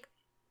 and, like,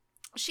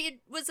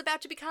 she was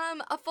about to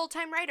become a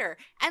full-time writer,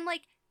 and,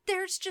 like,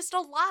 there's just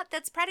a lot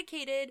that's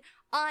predicated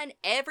on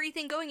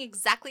everything going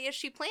exactly as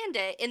she planned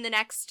it in the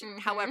next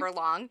however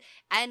long,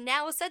 and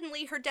now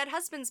suddenly her dead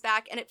husband's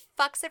back, and it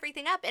fucks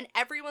everything up, and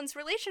everyone's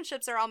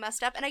relationships are all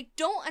messed up, and I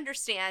don't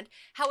understand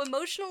how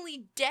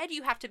emotionally dead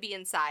you have to be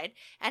inside,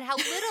 and how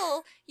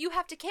little you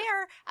have to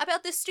care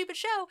about this stupid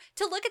show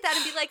to look at that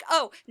and be like,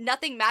 oh,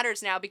 nothing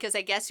matters now because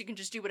I guess you can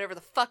just do whatever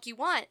the fuck you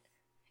want.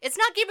 It's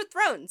not Game of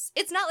Thrones.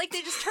 It's not like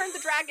they just turned the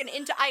dragon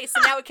into ice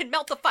and now it can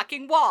melt the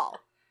fucking wall.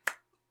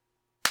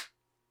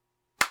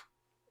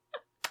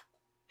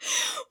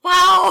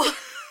 Wow.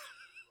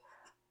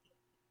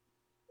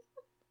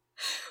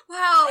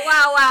 Wow.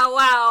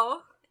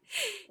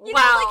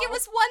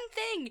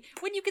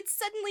 when you could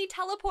suddenly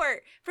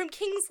teleport from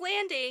King's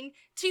Landing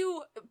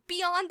to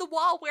Beyond the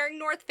Wall wearing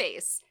North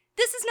Face.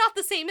 This is not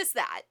the same as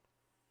that.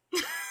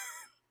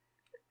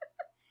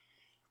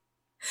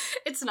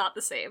 It's not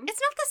the same.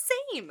 It's not the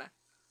same.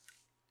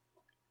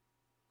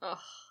 Ugh.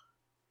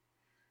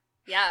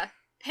 Yeah.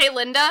 Hey,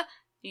 Linda,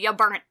 you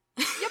burnt.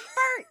 You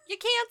burnt. You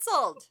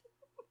canceled.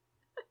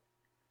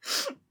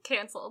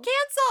 Canceled.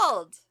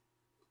 Canceled.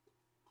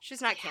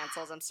 She's not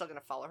canceled. I'm still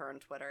gonna follow her on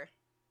Twitter.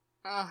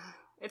 Ugh.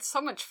 It's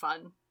so much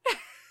fun.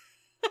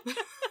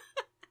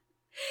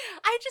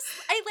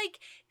 I like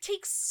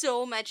take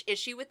so much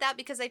issue with that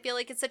because I feel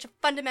like it's such a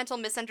fundamental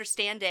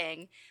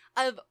misunderstanding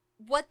of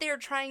what they're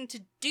trying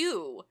to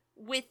do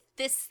with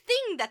this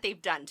thing that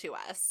they've done to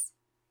us.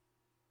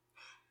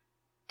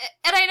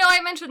 And I know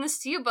I mentioned this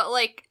to you, but,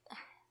 like,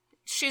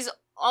 she's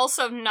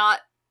also not,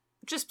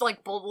 just,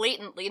 like,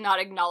 blatantly not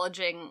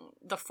acknowledging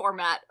the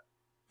format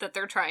that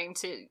they're trying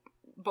to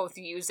both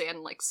use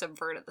and, like,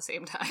 subvert at the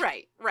same time.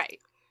 Right.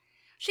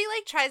 She,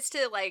 like, tries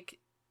to, like,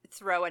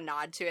 throw a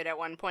nod to it at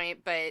one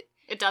point, but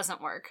it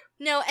doesn't work.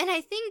 No, and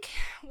I think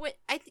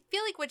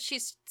feel like what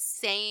she's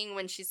saying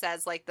when she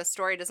says, like, the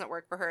story doesn't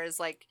work for her is,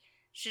 like,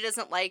 she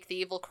doesn't like the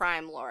evil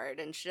crime lord,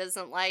 and she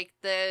doesn't like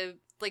the,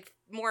 like,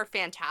 more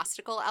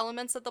fantastical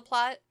elements of the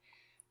plot.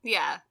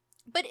 Yeah.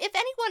 But if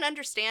anyone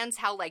understands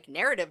how, like,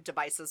 narrative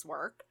devices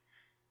work,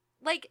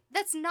 like,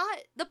 that's not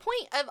the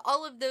point of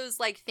all of those,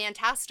 like,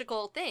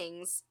 fantastical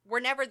things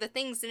were never the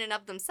things in and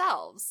of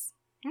themselves.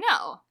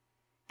 No.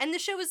 And the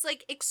show is,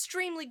 like,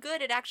 extremely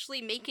good at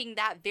actually making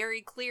that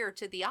very clear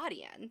to the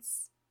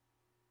audience.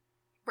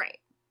 Right.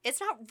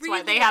 It's not That's really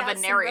why they have a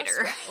about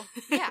narrator.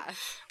 Yeah.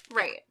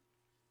 Right.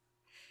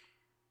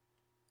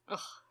 Ugh.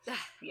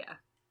 Yeah.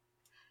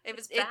 It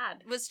was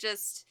bad. It was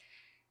just,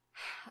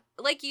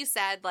 like you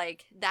said,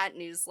 like, that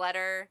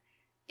newsletter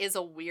is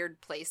a weird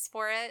place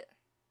for it.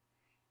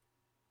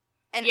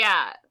 And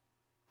yeah.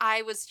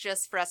 I was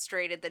just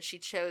frustrated that she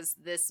chose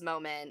this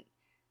moment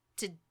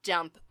to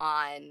dump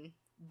on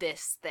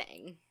this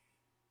thing.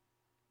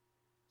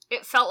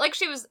 It felt like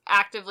she was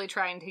actively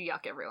trying to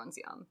yuck everyone's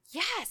yum.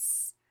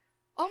 Yes!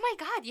 Oh my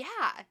god,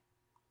 yeah.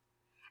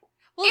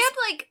 Well, and,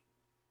 like,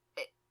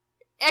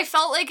 I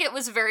felt like it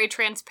was very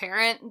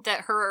transparent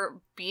that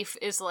her beef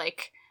is,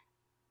 like,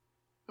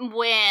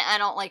 when I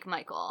don't like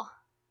Michael.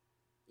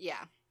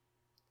 Yeah.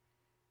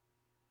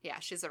 Yeah,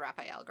 she's a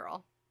Raphael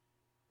girl.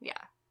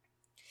 Yeah.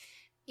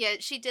 Yeah,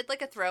 she did,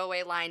 like, a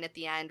throwaway line at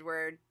the end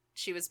where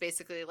she was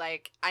basically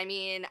like, I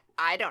mean,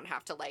 I don't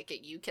have to like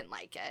it, you can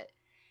like it.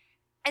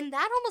 And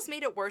that almost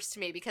made it worse to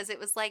me because it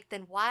was like,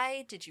 then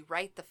why did you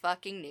write the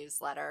fucking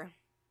newsletter?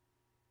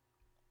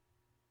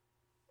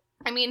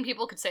 I mean,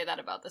 people could say that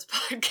about this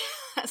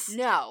podcast.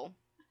 No.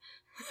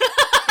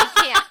 They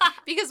can't.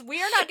 Because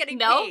we are not getting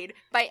paid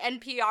by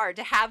NPR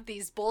to have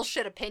these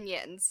bullshit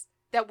opinions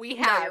that we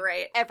have you're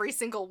right. every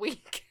single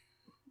week.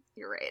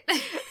 You're right.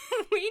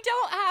 We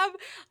don't have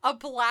a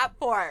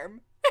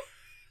platform.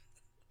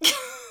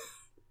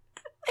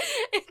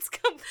 It's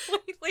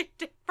completely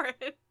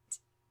different.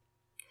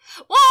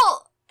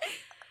 Well,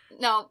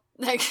 no,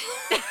 like,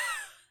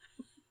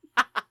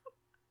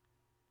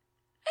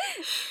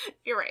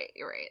 you're right.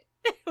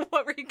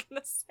 What were you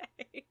gonna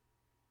say?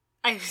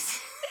 I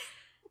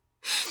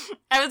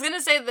was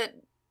gonna say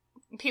that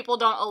people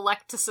don't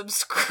elect to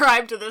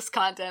subscribe to this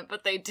content,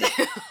 but they do.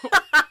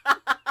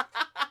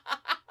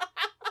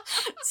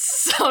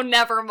 So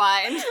never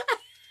mind.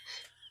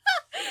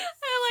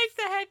 I like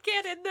the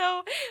headcanon,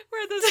 though,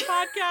 where this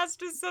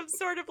podcast is some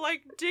sort of,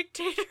 like,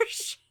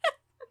 dictatorship.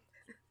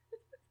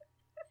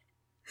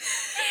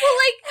 Well,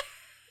 like,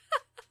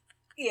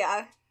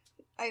 yeah,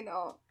 I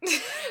know.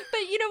 But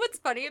you know what's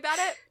funny about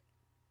it?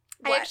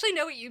 What? I actually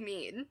know what you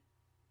mean.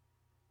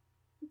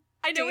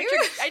 I know Do what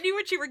you? I knew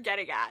what you were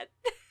getting at.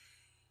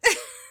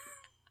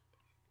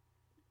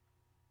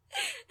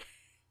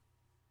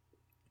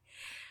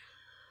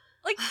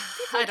 Like,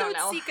 people I don't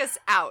know. seek us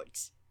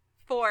out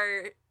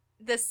for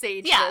the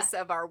sageness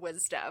of our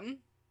wisdom.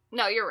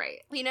 No, you're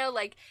right. You know,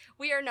 like,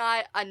 we are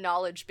not a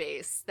knowledge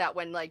base that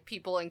when, like,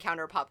 people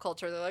encounter pop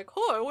culture, they're like,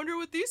 oh, I wonder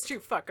what these two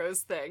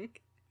fuckos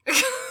think. But,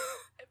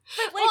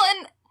 like, Well,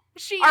 and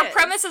our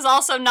premise is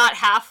also not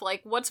half,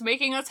 like, what's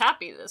making us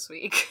happy this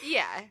week.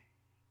 Yeah.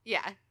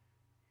 Yeah.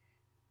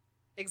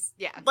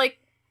 Yeah. Like,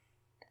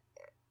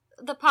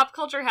 the pop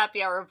culture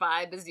happy hour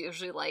vibe is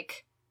usually,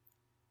 like,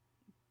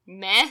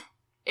 meh,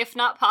 if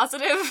not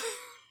positive.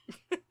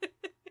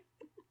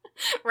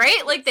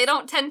 Right? Like, they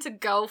don't tend to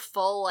go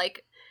full,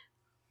 like,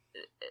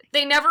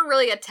 they never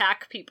really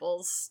attack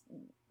people's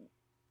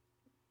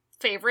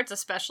favorites,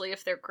 especially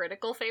if they're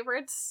critical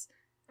favorites.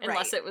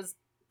 Unless it was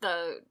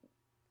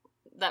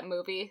that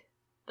movie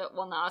that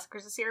won the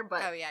Oscars this year,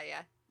 but... Oh,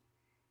 yeah.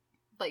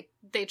 Like,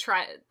 they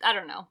try... I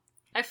don't know.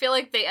 I feel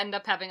like they end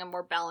up having a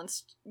more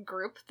balanced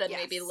group than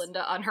maybe Yes.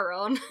 Linda on her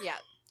own. Yeah.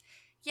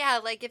 Yeah,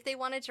 like, if they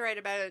wanted to write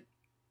about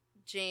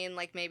Jane,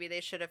 like, maybe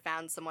they should have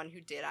found someone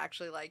who did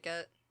actually like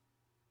it.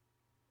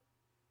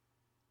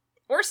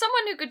 Or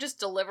someone who could just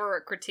deliver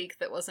a critique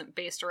that wasn't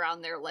based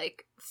around their,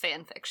 like,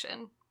 fan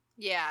fiction.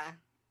 Yeah.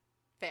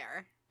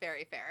 Fair.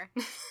 Very fair.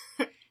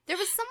 There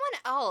was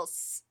someone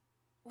else.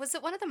 Was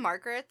it one of the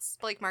Margarets?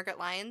 Like Margaret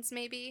Lyons,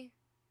 maybe?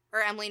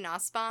 Or Emily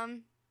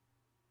Nussbaum?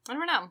 I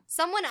don't know.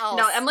 Someone else.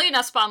 No, Emily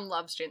Nussbaum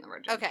loves Jane the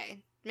Virgin. Okay.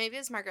 Maybe it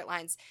was Margaret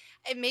Lyons.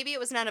 Maybe it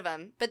was none of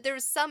them. But there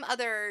was some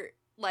other,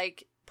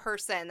 like,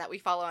 person that we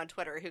follow on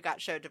Twitter who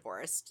got show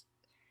divorced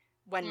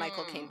when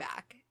Michael came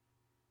back.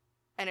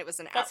 And it was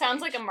an outrage. That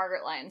sounds like a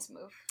Margaret Lyons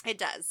move. It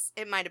does.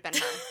 It might have been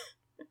her.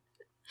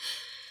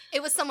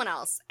 It was someone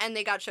else, and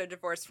they got show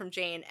divorced from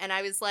Jane, and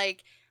I was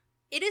like,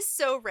 it is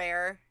so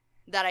rare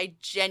that I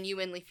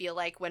genuinely feel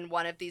like when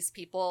one of these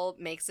people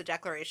makes a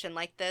declaration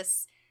like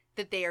this,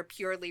 that they are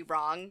purely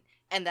wrong,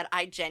 and that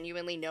I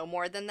genuinely know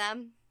more than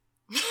them.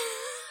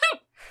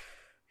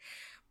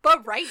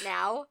 But right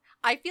now,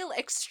 I feel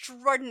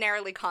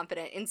extraordinarily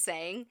confident in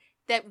saying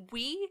that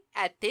we,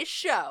 at this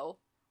show,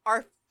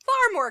 are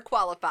far more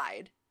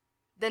qualified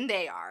than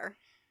they are.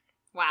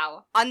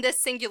 Wow. On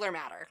this singular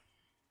matter.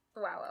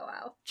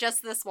 Wow.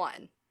 Just this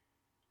one.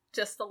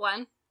 Just the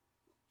one?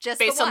 Just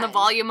based the on the one.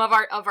 volume of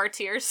our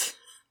tears?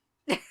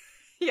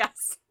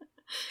 Yes.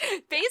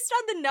 Based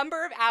on the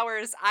number of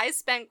hours I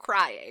spent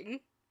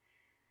crying.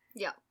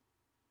 Yeah.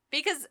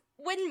 Because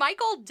when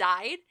Michael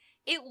died,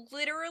 it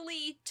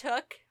literally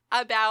took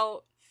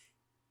about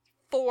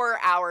 4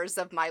 hours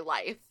of my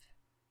life.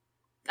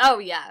 Oh,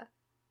 yeah.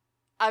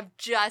 Of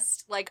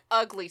just, like,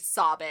 ugly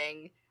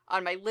sobbing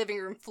on my living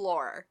room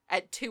floor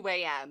at 2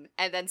 a.m.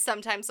 and then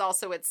sometimes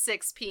also at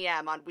 6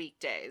 p.m. on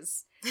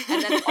weekdays.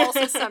 And then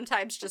also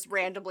sometimes just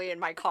randomly in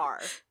my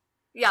car.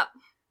 Yep.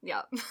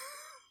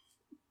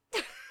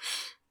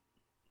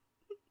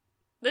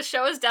 The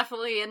show is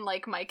definitely in,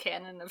 like, my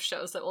canon of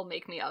shows that will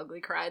make me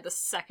ugly cry the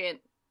second,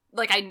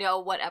 like, I know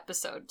what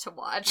episode to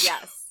watch.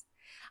 Yes.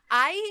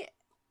 I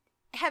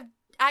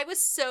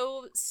was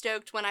so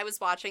stoked when I was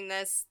watching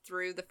this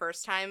through the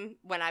first time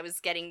when I was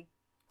getting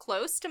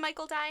close to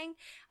Michael dying.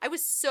 I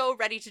was so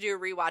ready to do a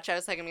rewatch. I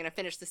was like, I'm going to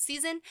finish the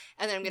season,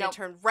 and then I'm going to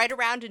turn right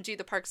around and do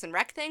the Parks and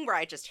Rec thing where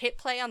I just hit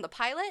play on the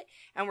pilot,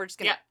 and we're just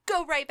going to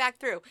go right back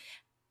through.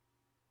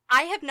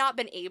 I have not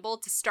been able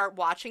to start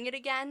watching it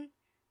again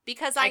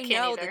because I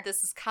know that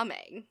this is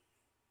coming.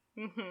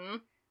 Mm-hmm.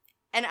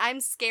 And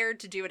I'm scared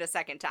to do it a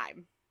second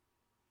time.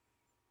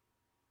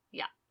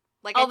 Yeah.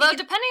 Like, although,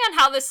 depending on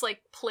how this,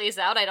 like, plays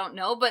out, I don't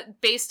know,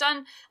 but based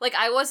on, like,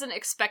 I wasn't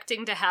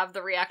expecting to have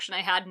the reaction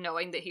I had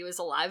knowing that he was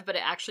alive, but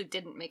it actually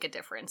didn't make a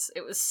difference.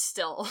 It was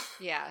still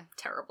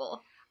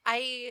terrible.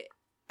 I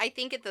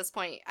think at this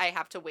point I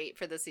have to wait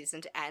for the season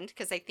to end,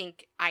 because I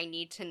think I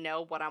need to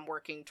know what I'm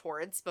working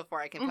towards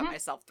before I can put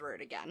myself through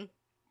it again.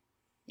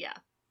 Yeah.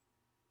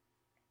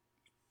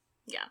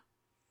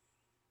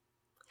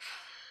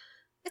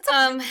 It's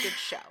a really good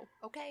show,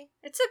 okay?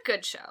 It's a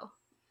good show.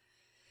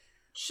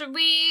 Should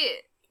we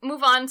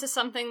move on to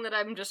something that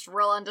I'm just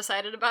real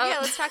undecided about? Yeah,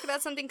 let's talk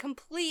about something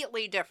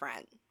completely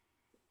different.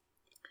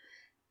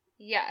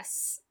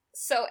 Yes.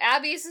 So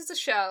Abby's is a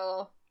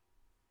show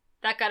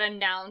that got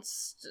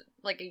announced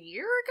like a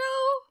year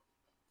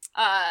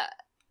ago.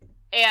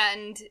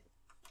 And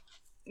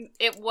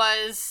it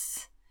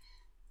was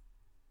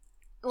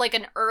like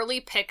an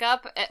early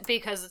pickup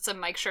because it's a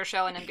Mike Schur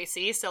show on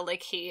NBC, so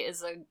like he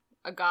is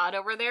a god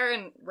over there,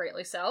 and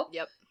rightly so.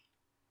 Yep.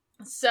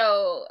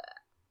 So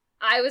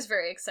I was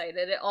very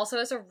excited. It also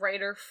has a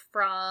writer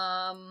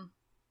from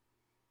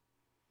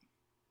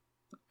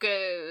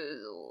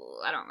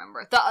I don't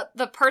remember.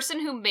 The person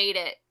who made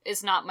it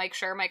is not Mike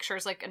Schur. Mike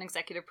Schur's like an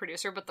executive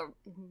producer, but the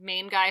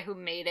main guy who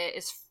made it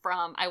is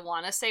from, I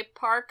want to say,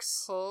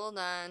 Parks. Hold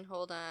on.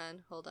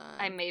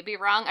 I may be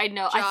wrong. I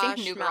know. I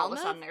think New Girl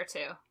was on there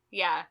too.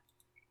 Yeah.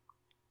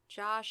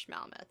 Josh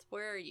Malmuth.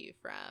 Where are you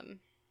from?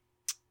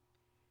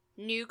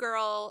 New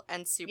Girl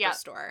and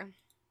Superstore. Yep.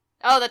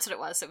 Oh, that's what it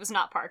was. It was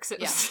not Parks.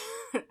 It was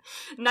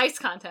nice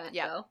content,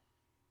 though.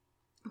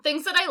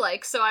 Things that I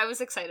like, so I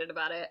was excited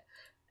about it.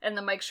 And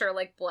the Mike Schur,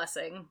 like,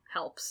 blessing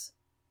helps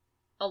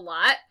a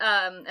lot.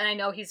 And I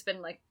know he's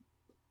been, like,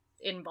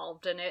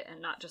 involved in it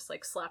and not just,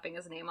 like, slapping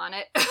his name on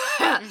it.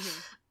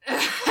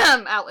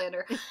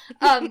 Outlander.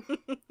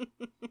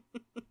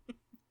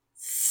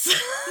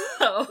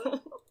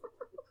 So...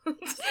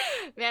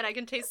 Man, I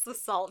can taste the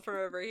salt from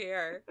over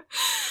here.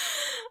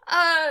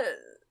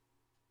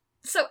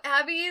 So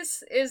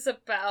Abby's is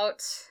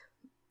about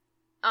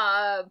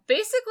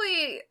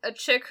basically a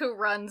chick who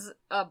runs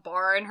a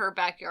bar in her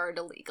backyard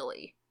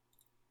illegally.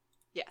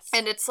 Yes.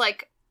 And it's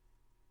like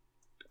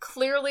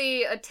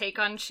clearly a take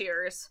on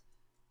Cheers.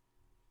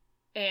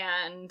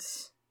 And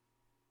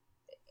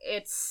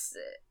it's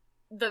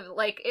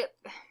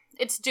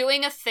it's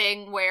doing a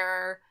thing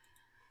where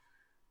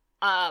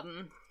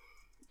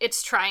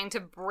it's trying to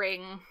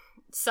bring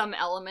some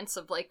elements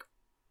of like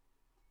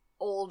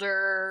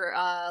older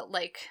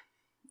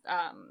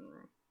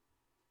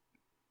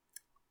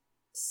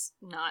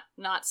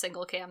not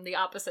single cam, the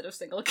opposite of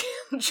single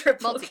cam,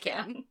 triple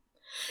cam.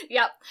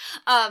 Yep.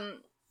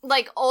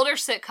 Like older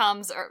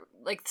sitcoms are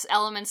like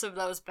elements of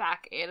those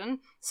back in.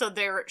 So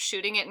they're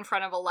shooting it in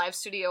front of a live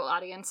studio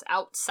audience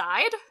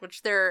outside,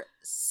 which they're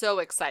so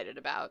excited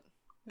about.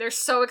 They're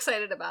so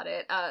excited about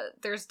it.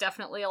 There's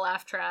definitely a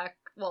laugh track.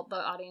 Well, the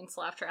audience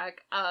laugh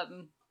track.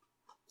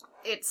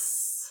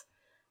 It's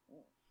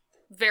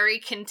very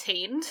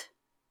contained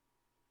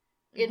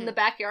in the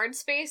backyard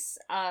space.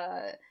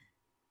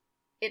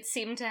 It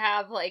seemed to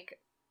have, like,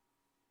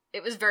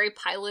 it was very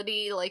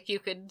pilot-y, like, you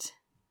could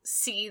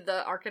see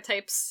the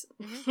archetypes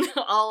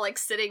all, like,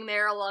 sitting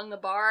there along the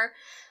bar.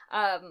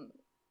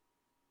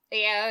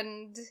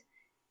 And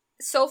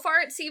so far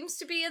it seems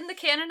to be in the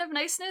canon of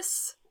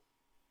niceness,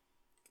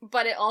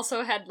 but it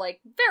also had,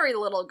 like, very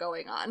little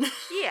going on.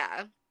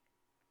 Yeah.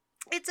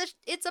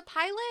 It's a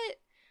pilot.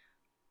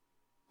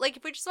 Like,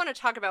 if we just want to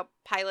talk about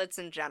pilots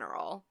in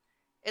general,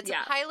 it's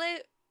a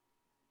pilot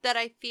that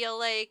I feel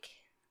like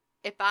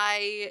if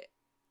I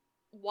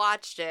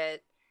watched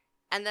it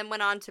and then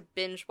went on to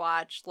binge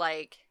watch,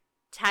 like,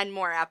 10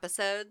 more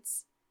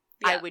episodes,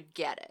 I would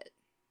get it.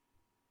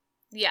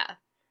 Yeah.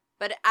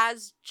 But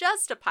as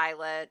just a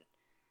pilot,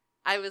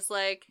 I was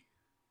like,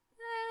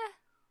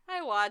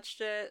 I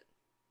watched it.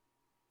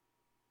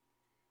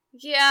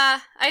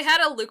 Yeah, I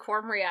had a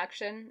lukewarm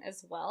reaction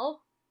as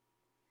well.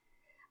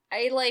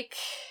 It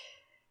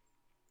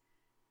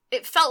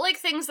felt like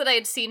things that I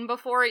had seen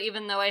before,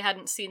 even though I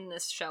hadn't seen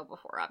this show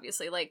before,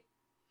 obviously. Like,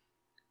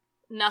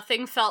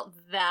 nothing felt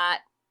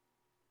that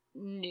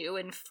new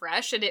and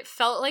fresh, and it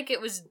felt like it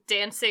was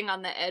dancing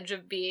on the edge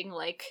of being,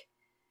 like,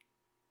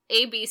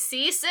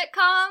 ABC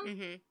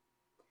sitcom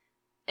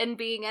and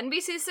being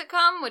NBC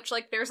sitcom, which,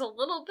 like, there's a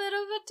little bit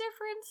of a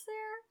difference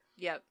there.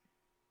 Yep.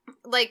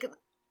 Like,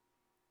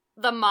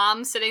 the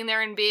mom sitting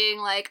there and being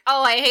like,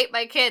 oh, I hate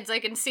my kids, I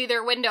can see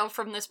their window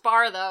from this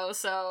bar, though,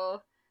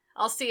 so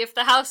I'll see if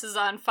the house is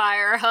on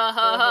fire, ha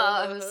ha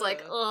ha. I was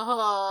like,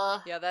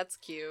 ugh. Yeah, that's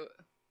cute.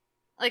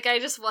 Like, I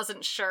just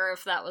wasn't sure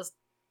if that was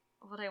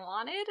what I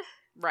wanted.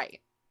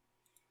 Right.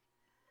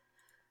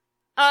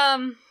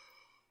 I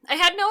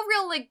had no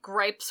real, like,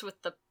 gripes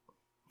with the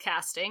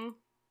casting.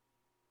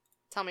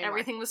 Tell me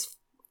everything more.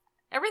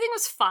 Everything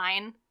was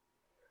fine.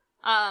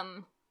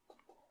 I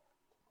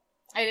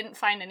didn't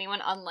find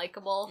anyone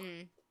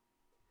unlikable.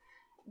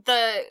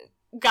 The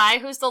guy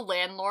who's the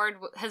landlord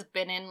has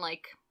been in,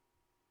 like,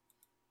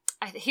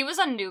 he was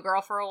on New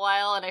Girl for a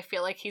while, and I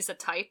feel like he's a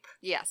type.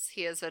 Yes,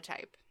 he is a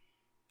type.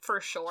 For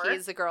sure.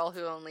 He's a girl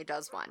who only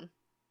does one.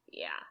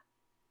 Yeah.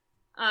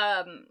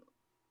 But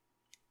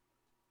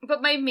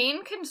my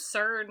main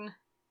concern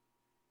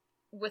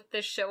with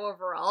this show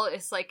overall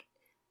is, like,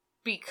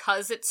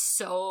 because it's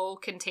so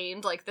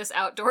contained, like, this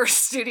outdoor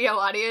studio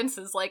audience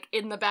is, like,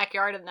 in the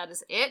backyard and that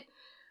is it.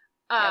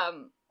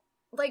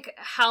 Like,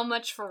 how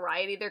much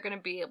variety they're gonna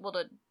be able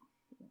to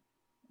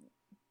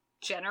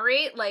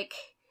generate, like,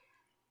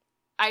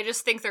 I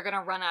just think they're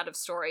gonna run out of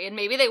story, and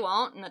maybe they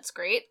won't, and that's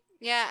great.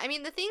 Yeah, I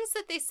mean, the things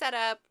that they set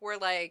up were,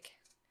 like,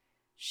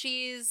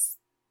 she's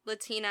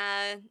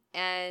Latina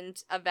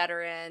and a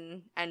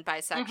veteran and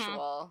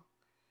bisexual.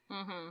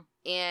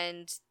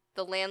 And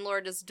the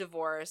landlord is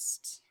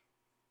divorced.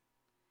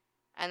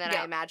 And then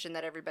I imagine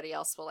that everybody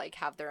else will, like,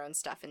 have their own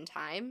stuff in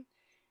time.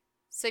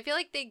 So I feel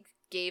like they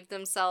gave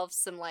themselves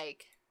some,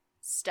 like,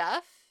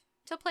 stuff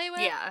to play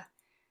with. Yeah.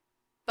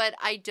 But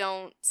I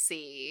don't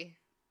see,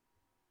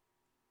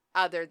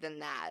 other than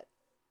that,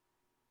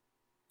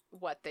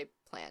 what they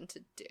plan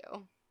to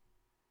do.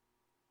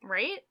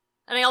 Right?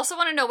 And I also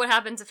want to know what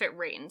happens if it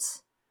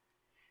rains.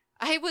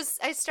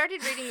 I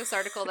started reading this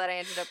article that I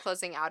ended up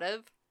closing out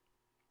of,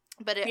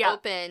 but it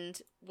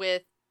opened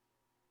with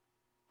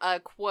a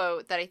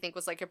quote that I think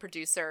was, like, a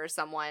producer or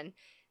someone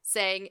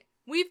saying,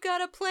 "We've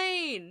got a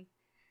plane!"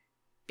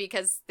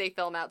 Because they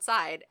film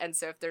outside, and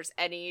so if there's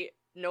any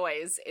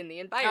noise in the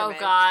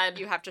environment,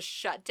 you have to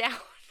shut down.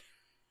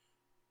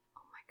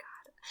 Oh my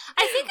god.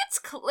 I think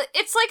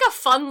it's like a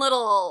fun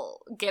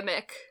little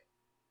gimmick.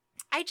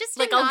 I just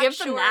like, am I'll give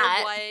them sure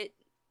that. what...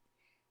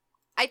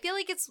 I feel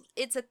like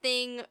it's a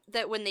thing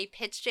that when they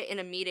pitched it in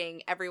a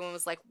meeting, everyone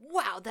was like,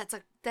 "Wow,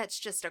 that's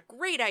just a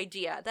great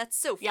idea. That's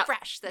so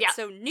fresh. That's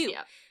so new."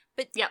 Yep.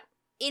 But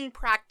in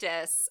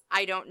practice,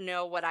 I don't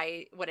know what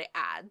it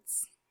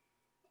adds.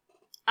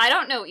 I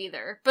don't know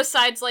either.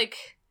 Besides,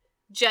 like,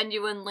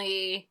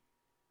 genuinely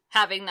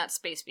having that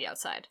space be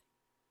outside.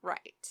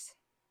 Right.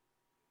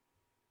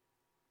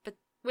 But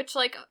which,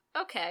 like,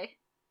 okay.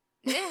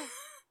 Yeah.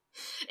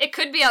 It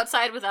could be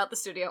outside without the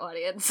studio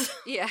audience.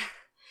 Yeah.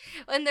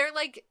 And they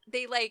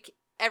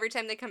every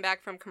time they come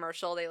back from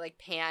commercial, they, like,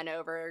 pan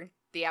over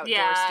the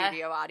outdoor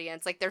studio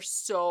audience. Like, they're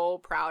so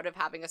proud of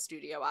having a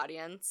studio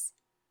audience.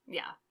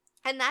 Yeah.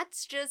 And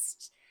that's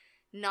just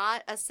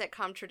not a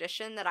sitcom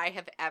tradition that I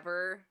have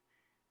ever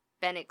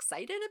been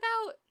excited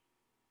about.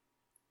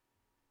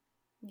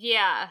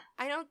 Yeah.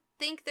 I don't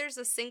think there's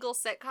a single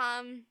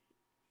sitcom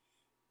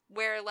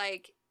where,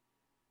 like,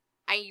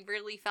 I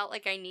really felt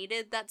like I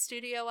needed that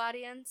studio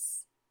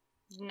audience.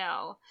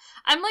 No.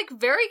 I'm, like,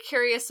 very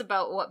curious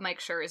about what Mike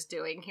Schur is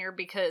doing here,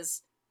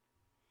 because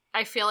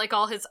I feel like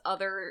all his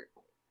other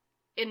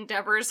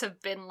endeavors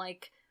have been,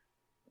 like,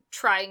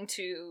 trying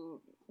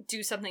to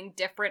do something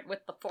different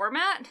with the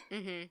format.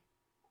 Mm-hmm.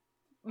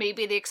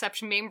 Maybe the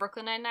exception being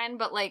Brooklyn Nine-Nine,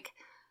 but, like,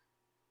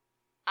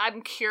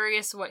 I'm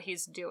curious what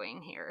he's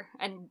doing here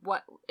and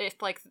what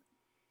if like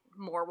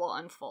more will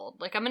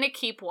unfold. Like I'm gonna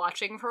keep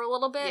watching for a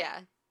little bit.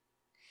 Yeah.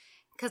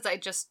 Because I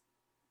just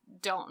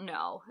don't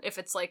know if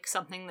it's like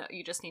something that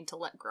you just need to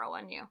let grow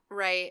on you.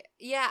 Right.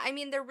 Yeah, I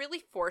mean, they're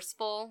really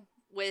forceful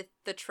with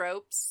the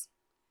tropes.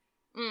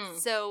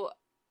 So,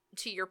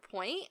 to your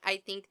point, I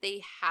think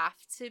they have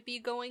to be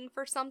going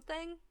for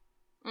something.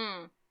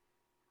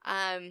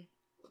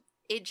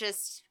 It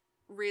just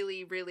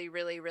really, really,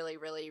 really, really,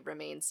 really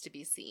remains to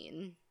be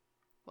seen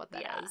what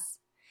that is.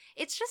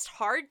 It's just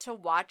hard to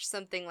watch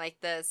something like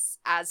this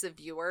as a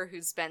viewer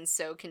who's been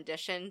so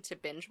conditioned to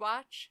binge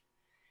watch.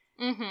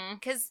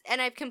 And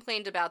I've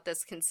complained about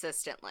this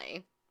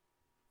consistently.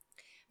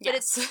 But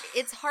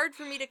it's hard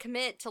for me to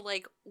commit to,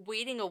 like,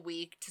 waiting a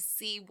week to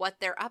see what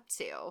they're up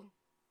to.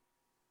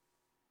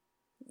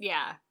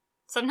 Yeah.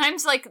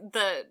 Sometimes, like,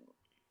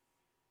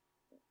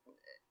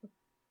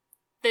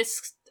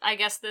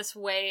 this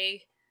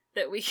way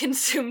that we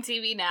consume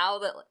TV now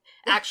that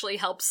actually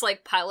helps,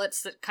 like,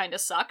 pilots that kind of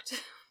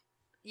sucked.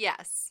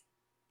 Yes.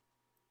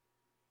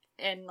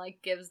 And,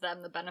 like, gives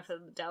them the benefit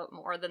of the doubt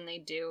more than they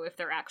do if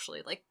they're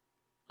actually, like,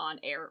 on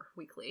air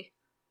weekly.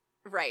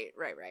 Right.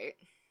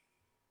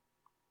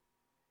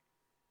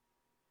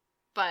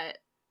 But,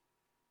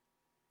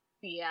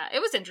 yeah, it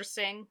was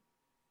interesting.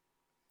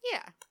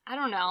 Yeah. I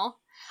don't know.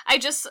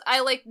 I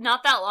like,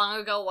 not that long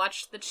ago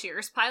watched the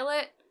Cheers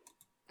pilot.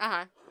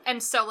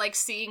 And so, like,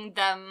 seeing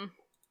them,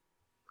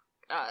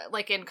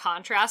 like, in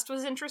contrast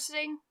was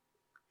interesting.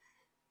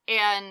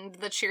 And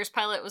the Cheers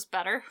pilot was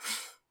better.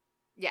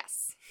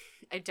 Yes.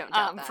 I don't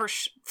doubt that.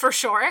 For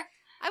sure.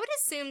 I would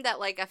assume that,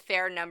 like, a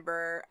fair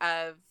number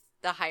of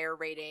the higher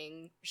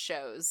rating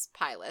shows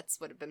pilots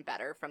would have been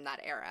better from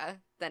that era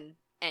than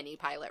any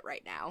pilot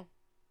right now.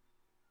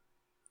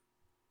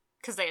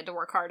 Because they had to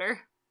work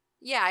harder.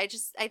 Yeah,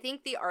 I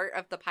think the art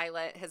of the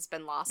pilot has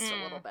been lost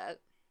a little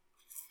bit.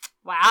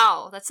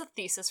 Wow, that's a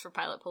thesis for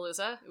Pilot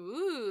Palooza.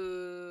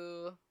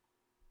 Ooh.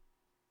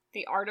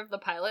 The art of the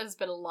pilot has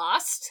been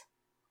lost?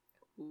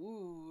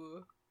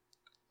 Ooh.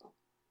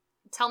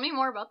 Tell me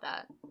more about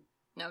that.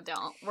 No,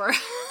 don't. We're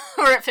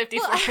at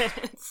 54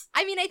 minutes.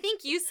 I mean, I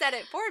think you said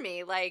it for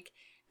me. Like,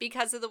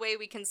 because of the way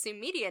we consume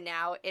media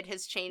now, it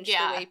has changed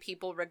the way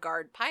people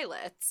regard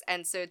pilots.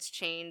 And so it's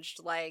changed,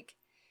 like...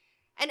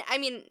 And, I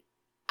mean,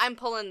 I'm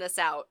pulling this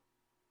out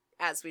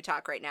as we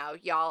talk right now.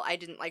 Y'all, I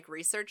didn't, like,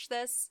 research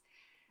this.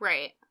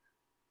 Right.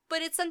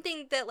 But it's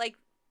something that, like,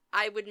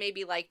 I would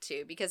maybe like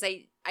to. Because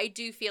I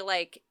do feel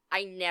like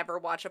I never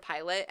watch a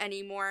pilot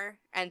anymore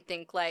and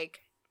think,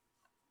 like...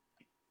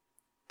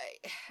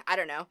 I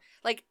don't know.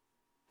 Like,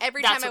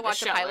 every time I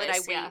watch a pilot, I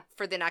wait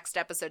for the next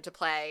episode to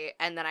play,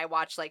 and then I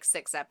watch, like,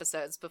 6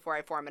 episodes before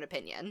I form an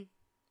opinion.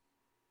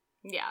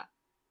 Yeah.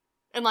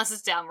 Unless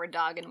it's Downward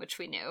Dog, in which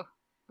we knew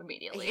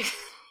immediately.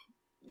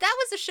 That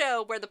was a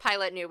show where the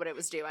pilot knew what it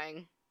was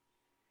doing.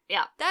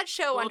 Yeah. That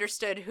show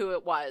understood who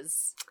it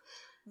was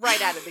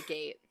right out of the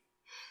gate.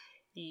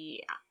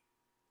 Yeah.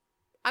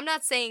 I'm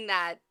not saying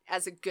that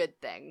as a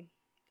good thing.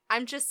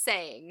 I'm just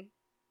saying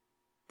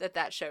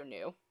that show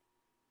knew.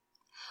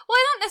 Well,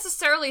 I don't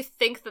necessarily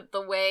think that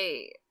the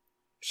way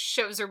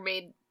shows are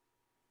made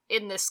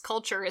in this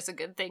culture is a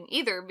good thing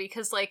either,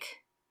 because,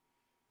 like,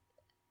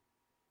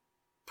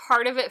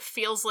 part of it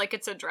feels like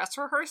it's a dress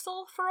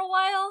rehearsal for a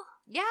while.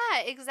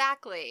 Yeah,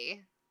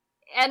 exactly.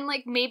 And,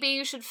 like, maybe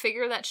you should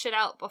figure that shit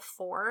out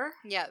before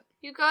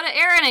you go to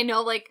air. And I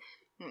know, like,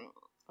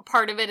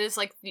 part of it is,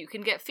 like, you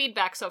can get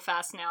feedback so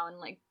fast now, and,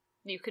 like,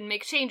 you can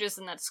make changes,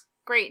 and that's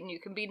great, and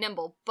you can be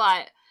nimble,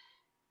 but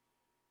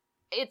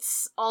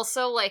it's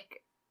also,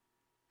 like,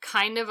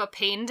 kind of a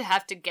pain to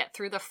have to get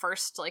through the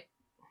first, like,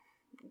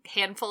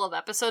 handful of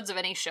episodes of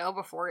any show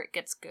before it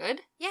gets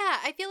good. Yeah,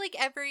 I feel like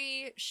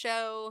every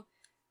show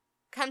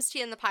comes to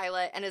you in the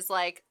pilot and is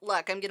like,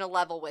 look, I'm gonna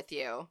level with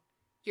you.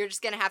 You're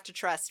just gonna have to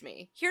trust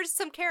me. Here's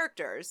some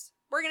characters.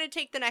 We're gonna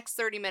take the next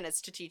 30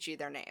 minutes to teach you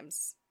their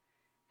names.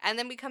 And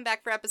then we come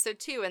back for episode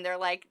 2 and they're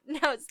like,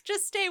 no,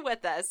 just stay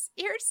with us.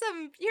 Here's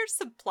some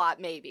plot,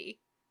 maybe.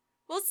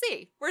 We'll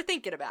see. We're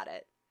thinking about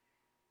it.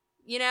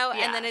 You know,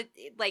 and then it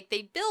like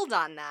they build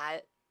on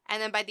that, and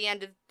then by the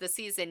end of the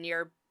season,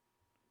 you're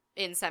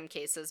in some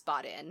cases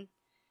bought in.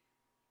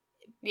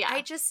 Yeah,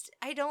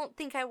 I don't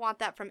think I want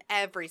that from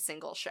every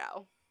single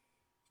show.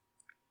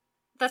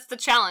 That's the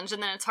challenge,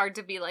 and then it's hard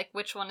to be like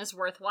which one is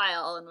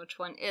worthwhile and which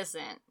one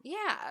isn't.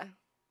 Yeah.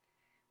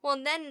 Well,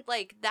 and then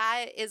like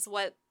that is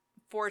what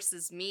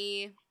forces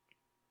me,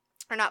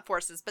 or not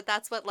forces, but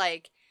that's what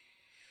like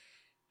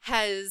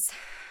has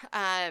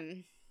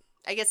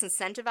I guess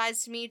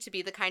incentivized me to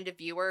be the kind of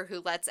viewer who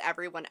lets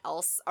everyone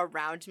else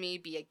around me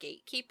be a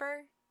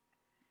gatekeeper.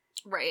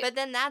 Right. But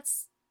then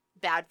that's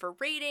bad for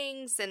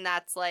ratings, and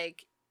that's,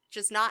 like,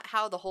 just not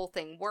how the whole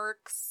thing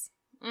works.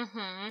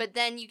 Mm-hmm. But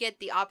then you get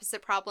the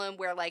opposite problem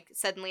where, like,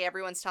 suddenly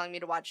everyone's telling me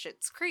to watch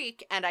Schitt's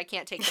Creek, and I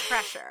can't take the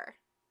pressure.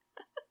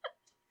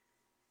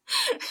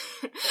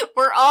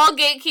 We're all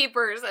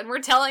gatekeepers, and we're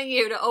telling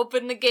you to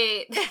open the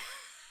gate.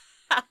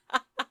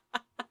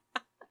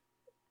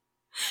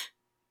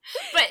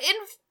 But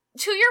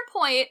to your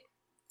point,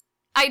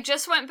 I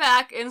just went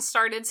back and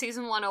started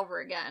season 1 over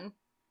again.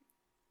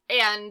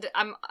 And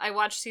I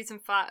watched season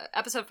 5,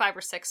 episode 5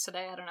 or 6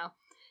 today, I don't know.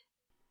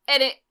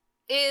 And it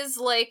is,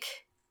 like,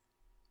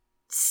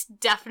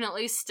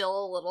 definitely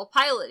still a little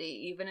pilot-y,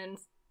 even in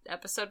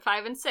episode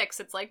 5 and 6.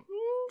 It's like,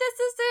 this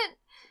isn't...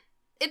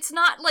 It's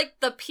not, like,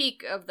 the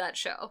peak of that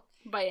show,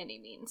 by any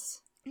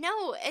means.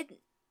 No,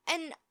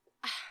 and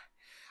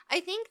I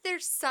think there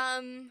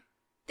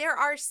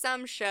are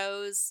some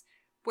shows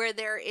where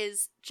there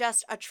is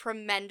just a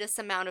tremendous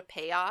amount of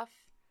payoff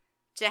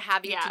to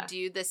having to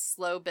do this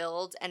slow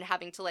build and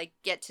having to, like,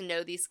 get to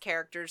know these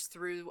characters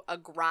through a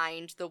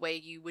grind the way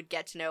you would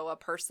get to know a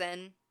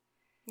person.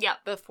 Yeah.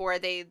 Before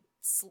they,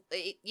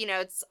 you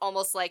know, it's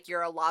almost like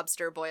you're a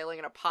lobster boiling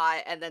in a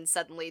pot and then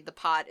suddenly the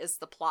pot is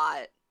the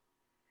plot.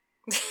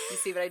 You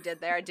see what I did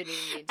there? I didn't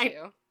even need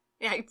to.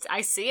 Yeah,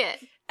 I see it.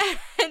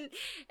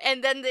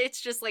 and then it's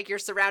just like you're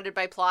surrounded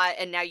by plot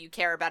and now you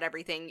care about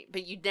everything,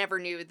 but you never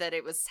knew that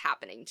it was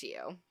happening to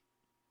you.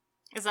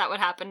 Is that what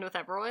happened with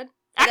Everwood?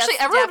 Actually,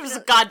 Everwood was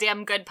a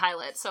goddamn good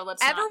pilot, so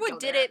let's not Everwood go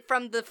did there. it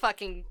from the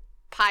fucking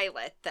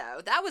pilot, though.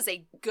 That was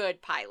a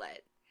good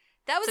pilot.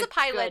 That was a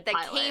pilot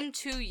that came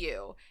to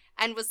you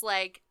and was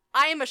like,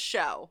 I am a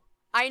show.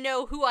 I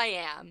know who I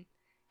am.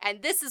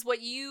 And this is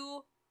what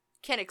you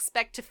can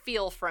expect to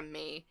feel from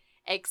me,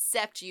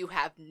 except you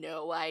have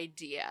no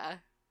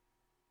idea.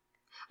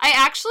 I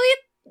actually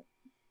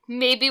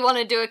maybe want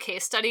to do a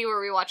case study where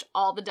we watch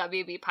all the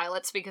WB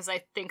pilots because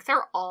I think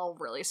they're all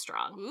really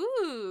strong.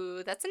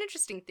 Ooh, that's an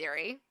interesting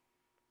theory.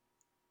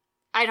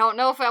 I don't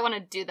know if I want to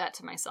do that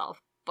to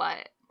myself,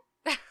 but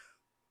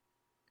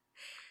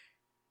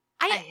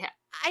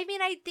I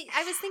mean,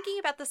 I was thinking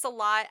about this a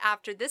lot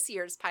after this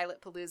year's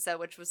Pilot Palooza,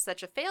 which was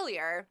such a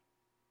failure.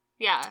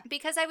 Yeah.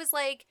 Because I was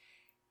like,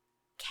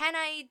 can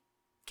I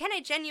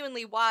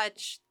genuinely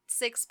watch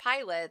 6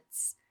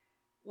 pilots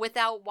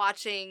without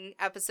watching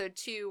episode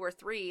 2 or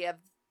 3 of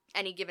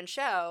any given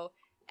show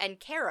and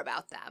care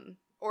about them?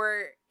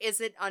 Or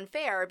is it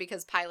unfair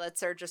because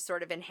pilots are just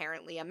sort of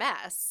inherently a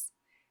mess?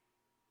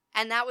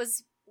 And that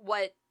was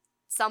what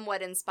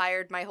somewhat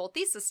inspired my whole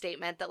thesis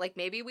statement that, like,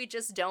 maybe we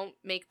just don't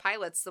make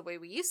pilots the way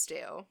we used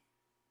to.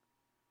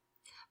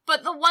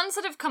 But the ones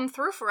that have come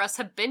through for us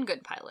have been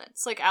good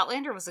pilots. Like,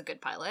 Outlander was a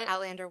good pilot.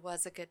 Outlander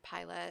was a good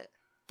pilot.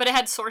 But it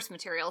had source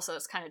material, so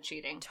it's kind of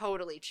cheating.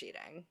 Totally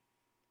cheating.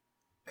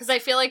 Because I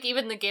feel like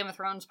even the Game of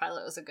Thrones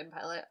pilot was a good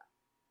pilot.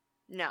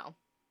 No.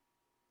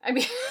 I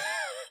mean...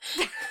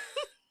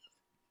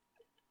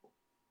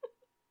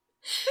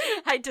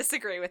 I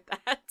disagree with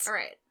that. All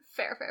right.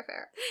 Fair.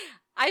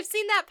 I've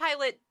seen that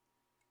pilot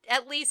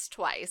at least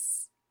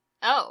twice.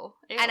 Oh.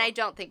 Ew. And I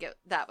don't think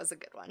that was a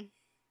good one.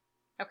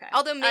 Okay.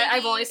 Although maybe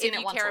I've only seen if it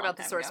you once care a long about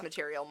the time source ago.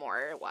 material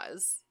more, it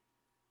was.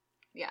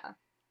 Yeah.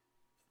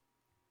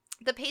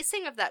 The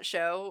pacing of that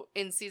show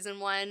in season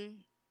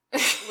 1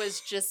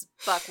 was just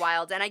buck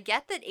wild. And I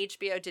get that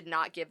HBO did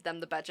not give them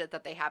the budget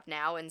that they have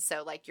now, and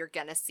so, like, you're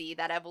gonna see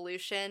that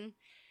evolution.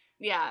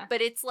 Yeah.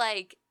 But it's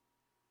like,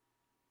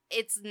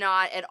 it's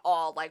not at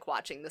all like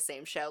watching the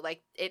same show.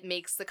 Like, it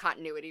makes the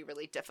continuity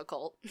really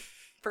difficult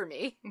for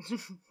me.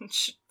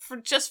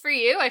 Just for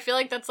you? I feel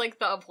like that's like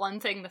the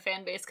one thing the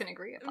fan base can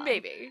agree upon.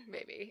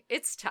 Maybe.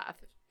 It's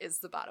tough, is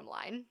the bottom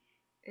line.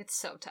 It's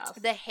so tough.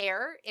 The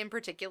hair, in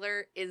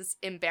particular, is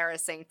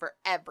embarrassing for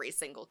every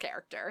single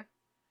character.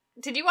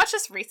 Did you watch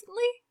this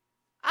recently?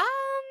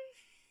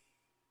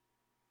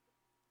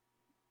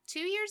 2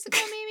 years ago,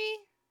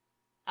 maybe?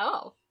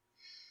 Oh.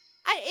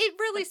 It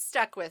really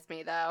stuck with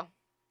me, though.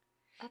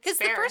 Because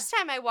the fair. first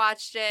time I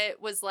watched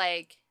it was,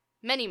 like,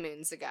 many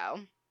moons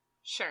ago.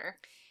 Sure.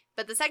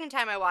 But the second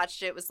time I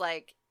watched it was,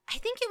 like, I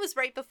think it was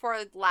right before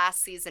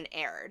last season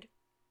aired.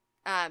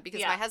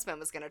 Because my husband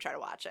was going to try to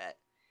watch it.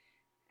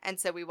 And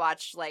so we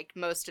watched, like,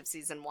 most of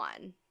season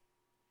 1.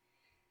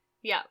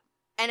 Yeah.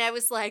 And I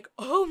was like,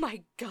 oh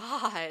my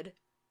god.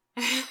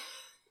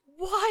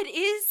 What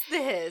is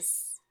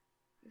this?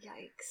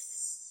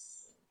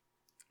 Yikes.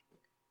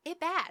 It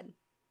bad.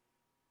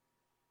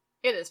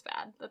 It is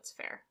bad. That's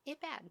fair.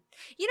 It bad.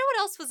 You know what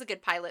else was a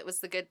good pilot? Was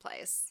The Good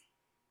Place.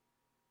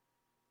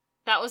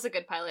 That was a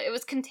good pilot. It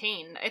was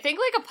contained. I think,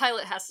 like, a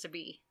pilot has to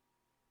be,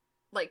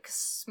 like,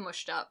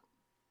 smushed up.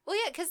 Well,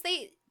 yeah, because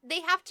they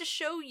have to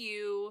show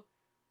you,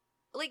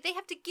 like, they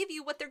have to give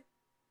you what they're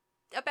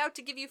about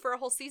to give you for a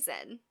whole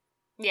season.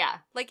 Yeah.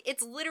 Like,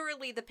 it's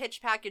literally the pitch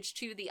package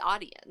to the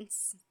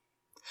audience.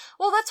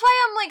 Well, that's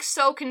why I'm, like,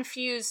 so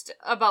confused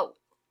about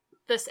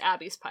this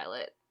Abby's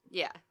pilot.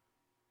 Yeah.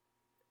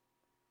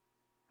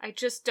 I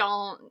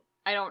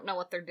don't know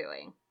what they're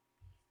doing.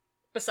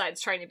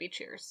 Besides trying to be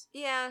Cheers.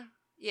 Yeah.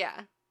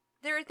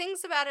 There are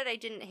things about it I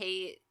didn't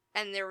hate,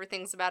 and there were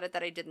things about it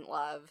that I didn't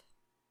love.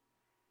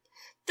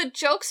 The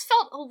jokes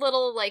felt a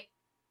little, like,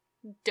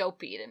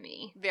 dopey to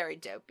me. Very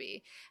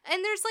dopey.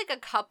 And there's, like, a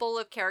couple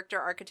of character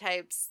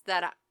archetypes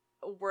that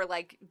were,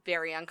 like,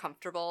 very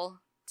uncomfortable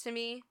to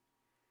me.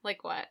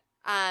 Like what?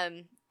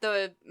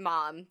 The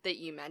mom that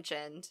you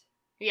mentioned.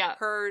 Yeah.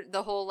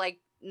 The whole, like,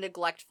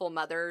 neglectful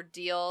mother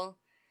deal.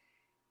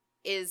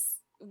 is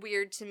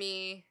weird to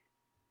me.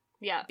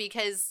 Yeah.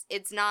 Because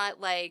it's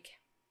not like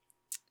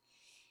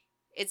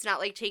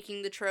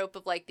taking the trope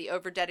of, like, the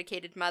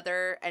over-dedicated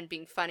mother and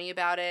being funny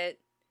about it.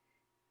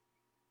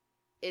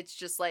 It's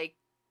just, like,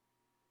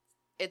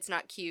 it's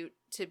not cute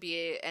to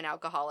be an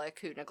alcoholic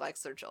who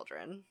neglects their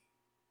children.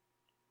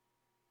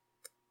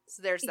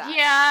 So there's that.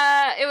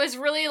 Yeah, it was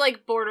really,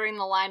 like, bordering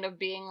the line of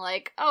being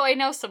like, oh, I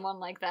know someone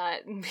like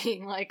that, and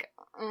being like,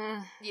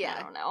 yeah,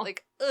 I don't know.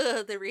 Like,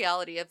 the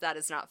reality of that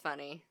is not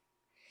funny.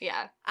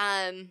 Yeah.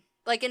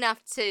 Like,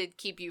 enough to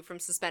keep you from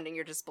suspending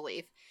your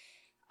disbelief.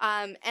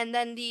 And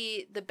then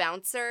the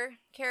bouncer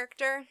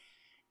character.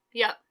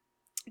 Yep.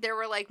 There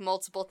were, like,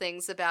 multiple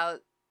things about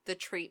the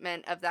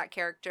treatment of that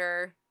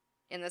character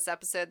in this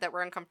episode that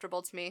were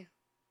uncomfortable to me.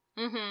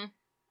 Mm-hmm.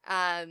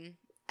 And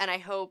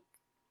I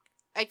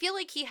feel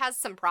like he has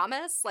some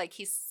promise. Like,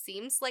 he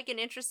seems like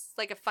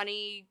like a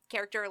funny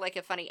character, like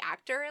a funny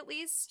actor, at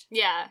least.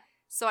 Yeah.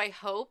 So I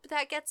hope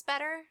that gets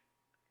better.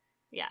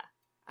 Yeah.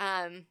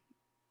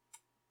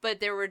 But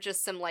there were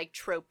just some, like,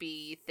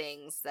 tropey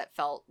things that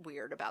felt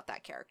weird about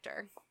that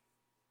character.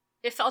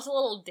 It felt a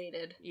little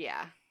dated.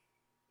 Yeah.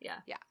 Yeah.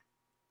 Yeah.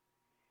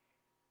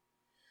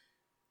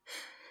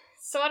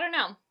 So I don't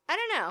know.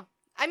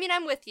 I mean,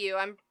 I'm with you.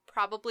 I'm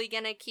probably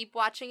gonna keep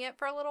watching it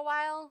for a little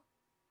while.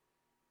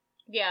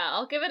 Yeah,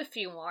 I'll give it a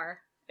few more.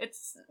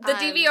 It's the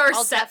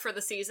DVR's set for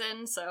the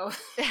season, so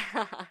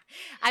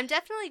I'm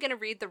definitely gonna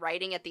read the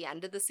writing at the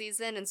end of the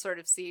season and sort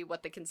of see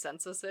what the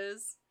consensus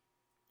is.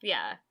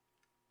 Yeah.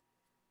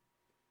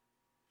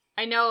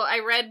 I know I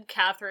read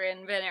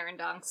Catherine Van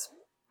Arendonk's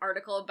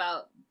article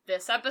about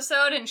this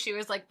episode, and she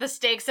was like, the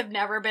stakes have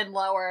never been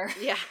lower.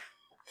 Yeah.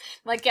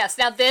 Like, yes,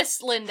 now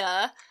this,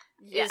 Linda,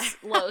 is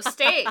low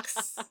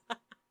stakes.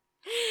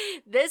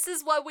 This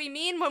is what we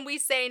mean when we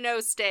say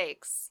no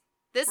stakes.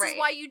 This is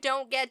why you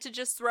don't get to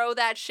just throw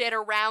that shit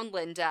around,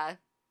 Linda.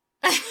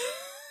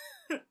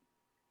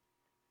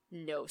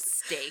 No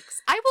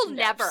stakes. I will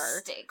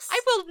never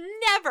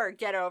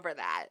get over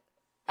that.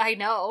 I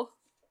know.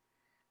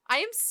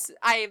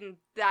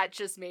 That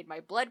just made my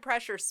blood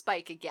pressure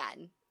spike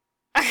again.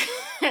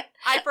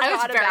 I forgot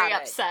was very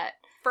about upset. it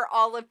for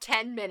all of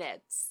 10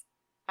 minutes.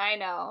 I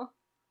know.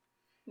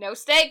 No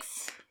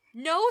stakes.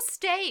 No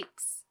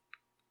stakes.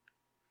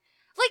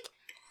 Like,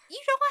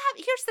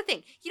 here's the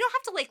thing. You don't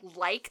have to,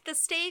 like the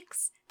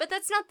stakes, but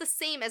that's not the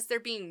same as there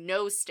being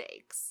no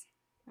stakes.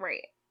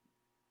 Right.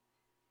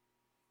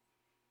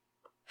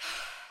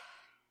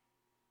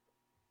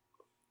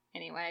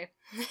 Anyway.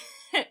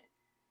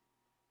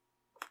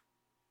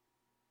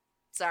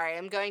 Sorry,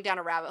 I'm going down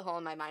a rabbit hole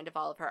in my mind of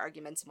all of her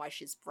arguments and why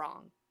she's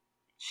wrong.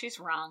 She's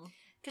wrong.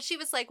 Because she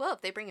was like, well,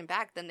 if they bring him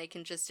back, then they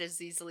can just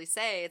as easily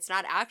say it's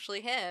not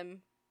actually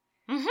him.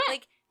 Mm-hmm.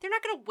 Like, they're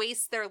not going to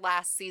waste their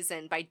last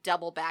season by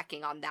double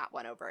backing on that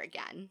one over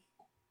again.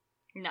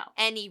 No.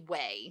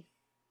 Anyway,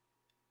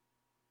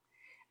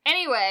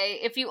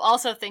 if you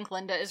also think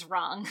Linda is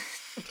wrong,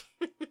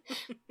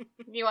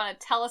 you want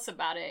to tell us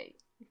about it,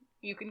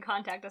 you can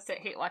contact us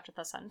at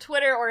HateWatchWithUs on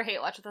Twitter or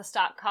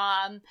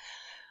HateWatchWithUs.com.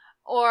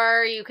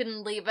 Or you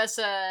can leave us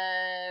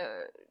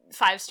a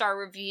 5-star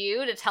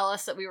review to tell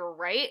us that we were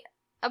right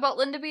about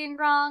Linda being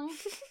wrong.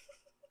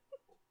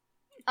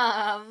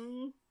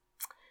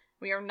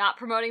 We are not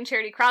promoting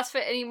charity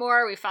CrossFit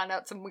anymore. We found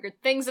out some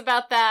weird things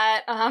about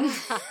that.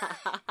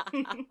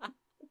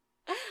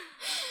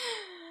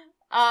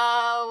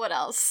 What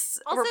else?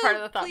 Also, We're part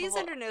of the Thought please,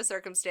 Bubble. under no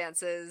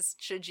circumstances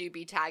should you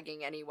be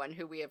tagging anyone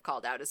who we have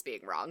called out as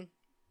being wrong.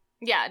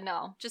 Yeah,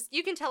 no. Just,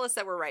 you can tell us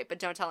that we're right, but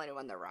don't tell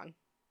anyone they're wrong.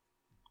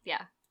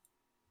 Yeah.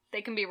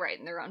 They can be right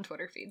in their own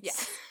Twitter feeds.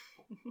 Yes.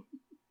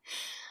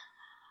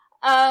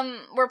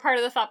 We're part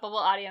of the Thought Bubble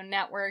Audio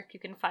Network. You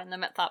can find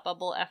them at Thought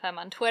Bubble FM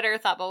on Twitter,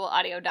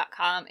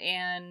 thoughtbubbleaudio.com,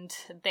 and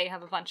they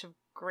have a bunch of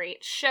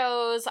great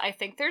shows. I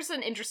think there's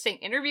an interesting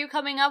interview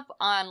coming up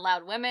on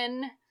Loud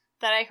Women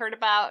that I heard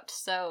about,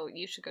 so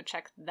you should go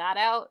check that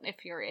out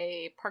if you're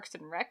a Parks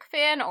and Rec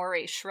fan or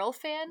a Shrill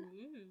fan.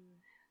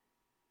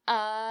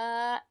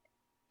 And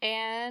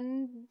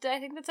I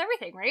think that's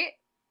everything, right?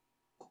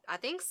 I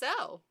think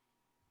so.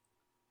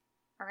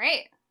 All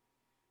right.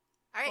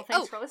 Well,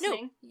 thanks for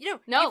listening. No,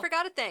 No. you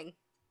forgot a thing.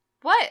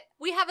 What?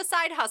 We have a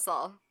side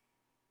hustle.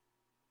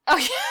 Oh,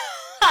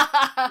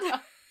 yeah.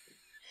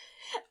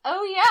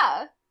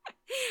 Oh,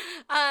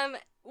 yeah.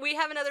 We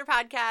have another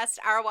podcast.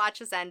 Our Watch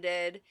Has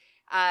Ended.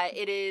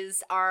 It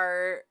is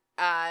our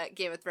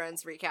Game of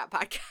Thrones recap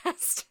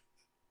podcast.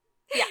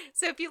 Yeah.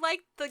 So if you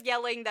like the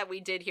yelling that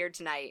we did here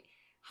tonight,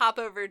 hop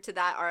over to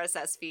that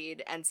RSS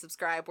feed and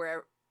subscribe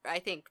where I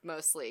think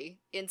mostly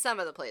in some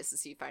of the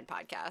places you find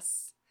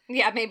podcasts.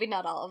 Yeah, maybe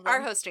not all of them.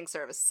 Our hosting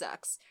service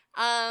sucks.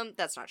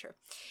 That's not true.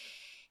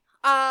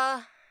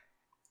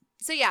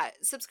 So yeah,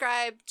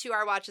 subscribe to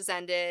Our Watch Has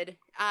Ended.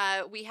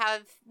 We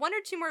have 1 or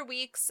 2 more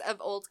weeks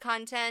of old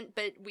content,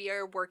 but we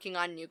are working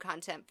on new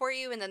content for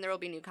you, and then there will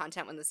be new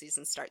content when the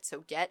season starts,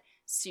 so get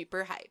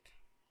super hype.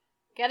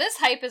 Get as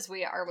hype as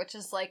we are, which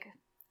is like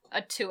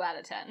a 2 out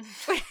of 10.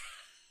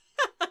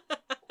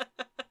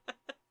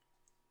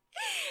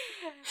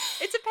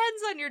 It depends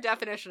depends on your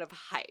definition of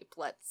hype,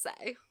 let's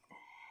say.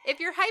 If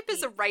your hype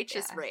is a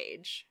righteous Yeah.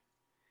 rage,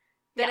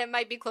 then Yeah. it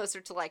might be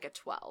closer to like a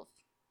 12.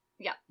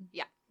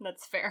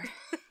 That's fair.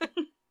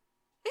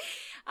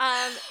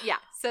 Yeah,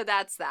 so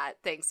that's that.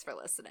 Thanks for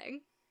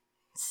listening.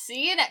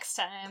 See you next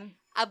time.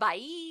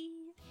 Bye.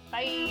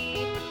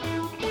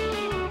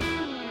 Bye.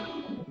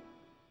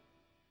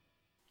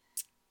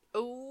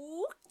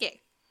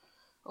 Okay.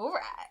 All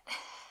right.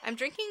 I'm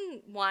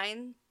drinking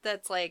wine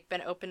that's like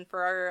been open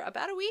for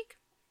about a week.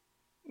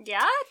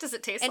 Yeah? Does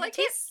it taste And like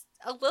it tastes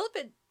a little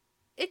bit,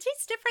 it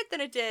tastes different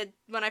than it did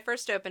when I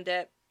first opened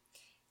it.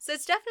 So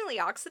it's definitely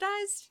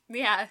oxidized. it?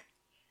 Yeah.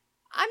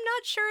 I'm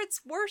not sure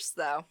it's worse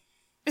though.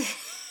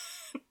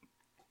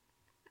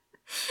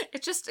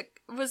 It just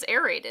was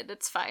aerated.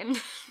 It's fine.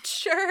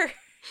 Sure.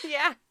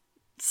 Yeah,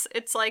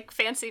 It's like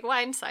fancy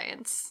wine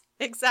science.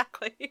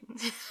 exactly.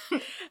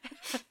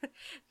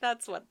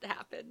 That's what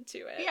happened to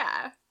it.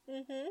 Yeah.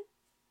 Mm-hmm.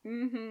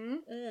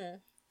 Mm-hmm.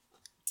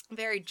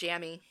 Very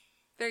jammy.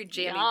 Very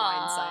jammy Yum.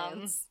 wine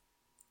science.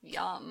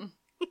 Yum.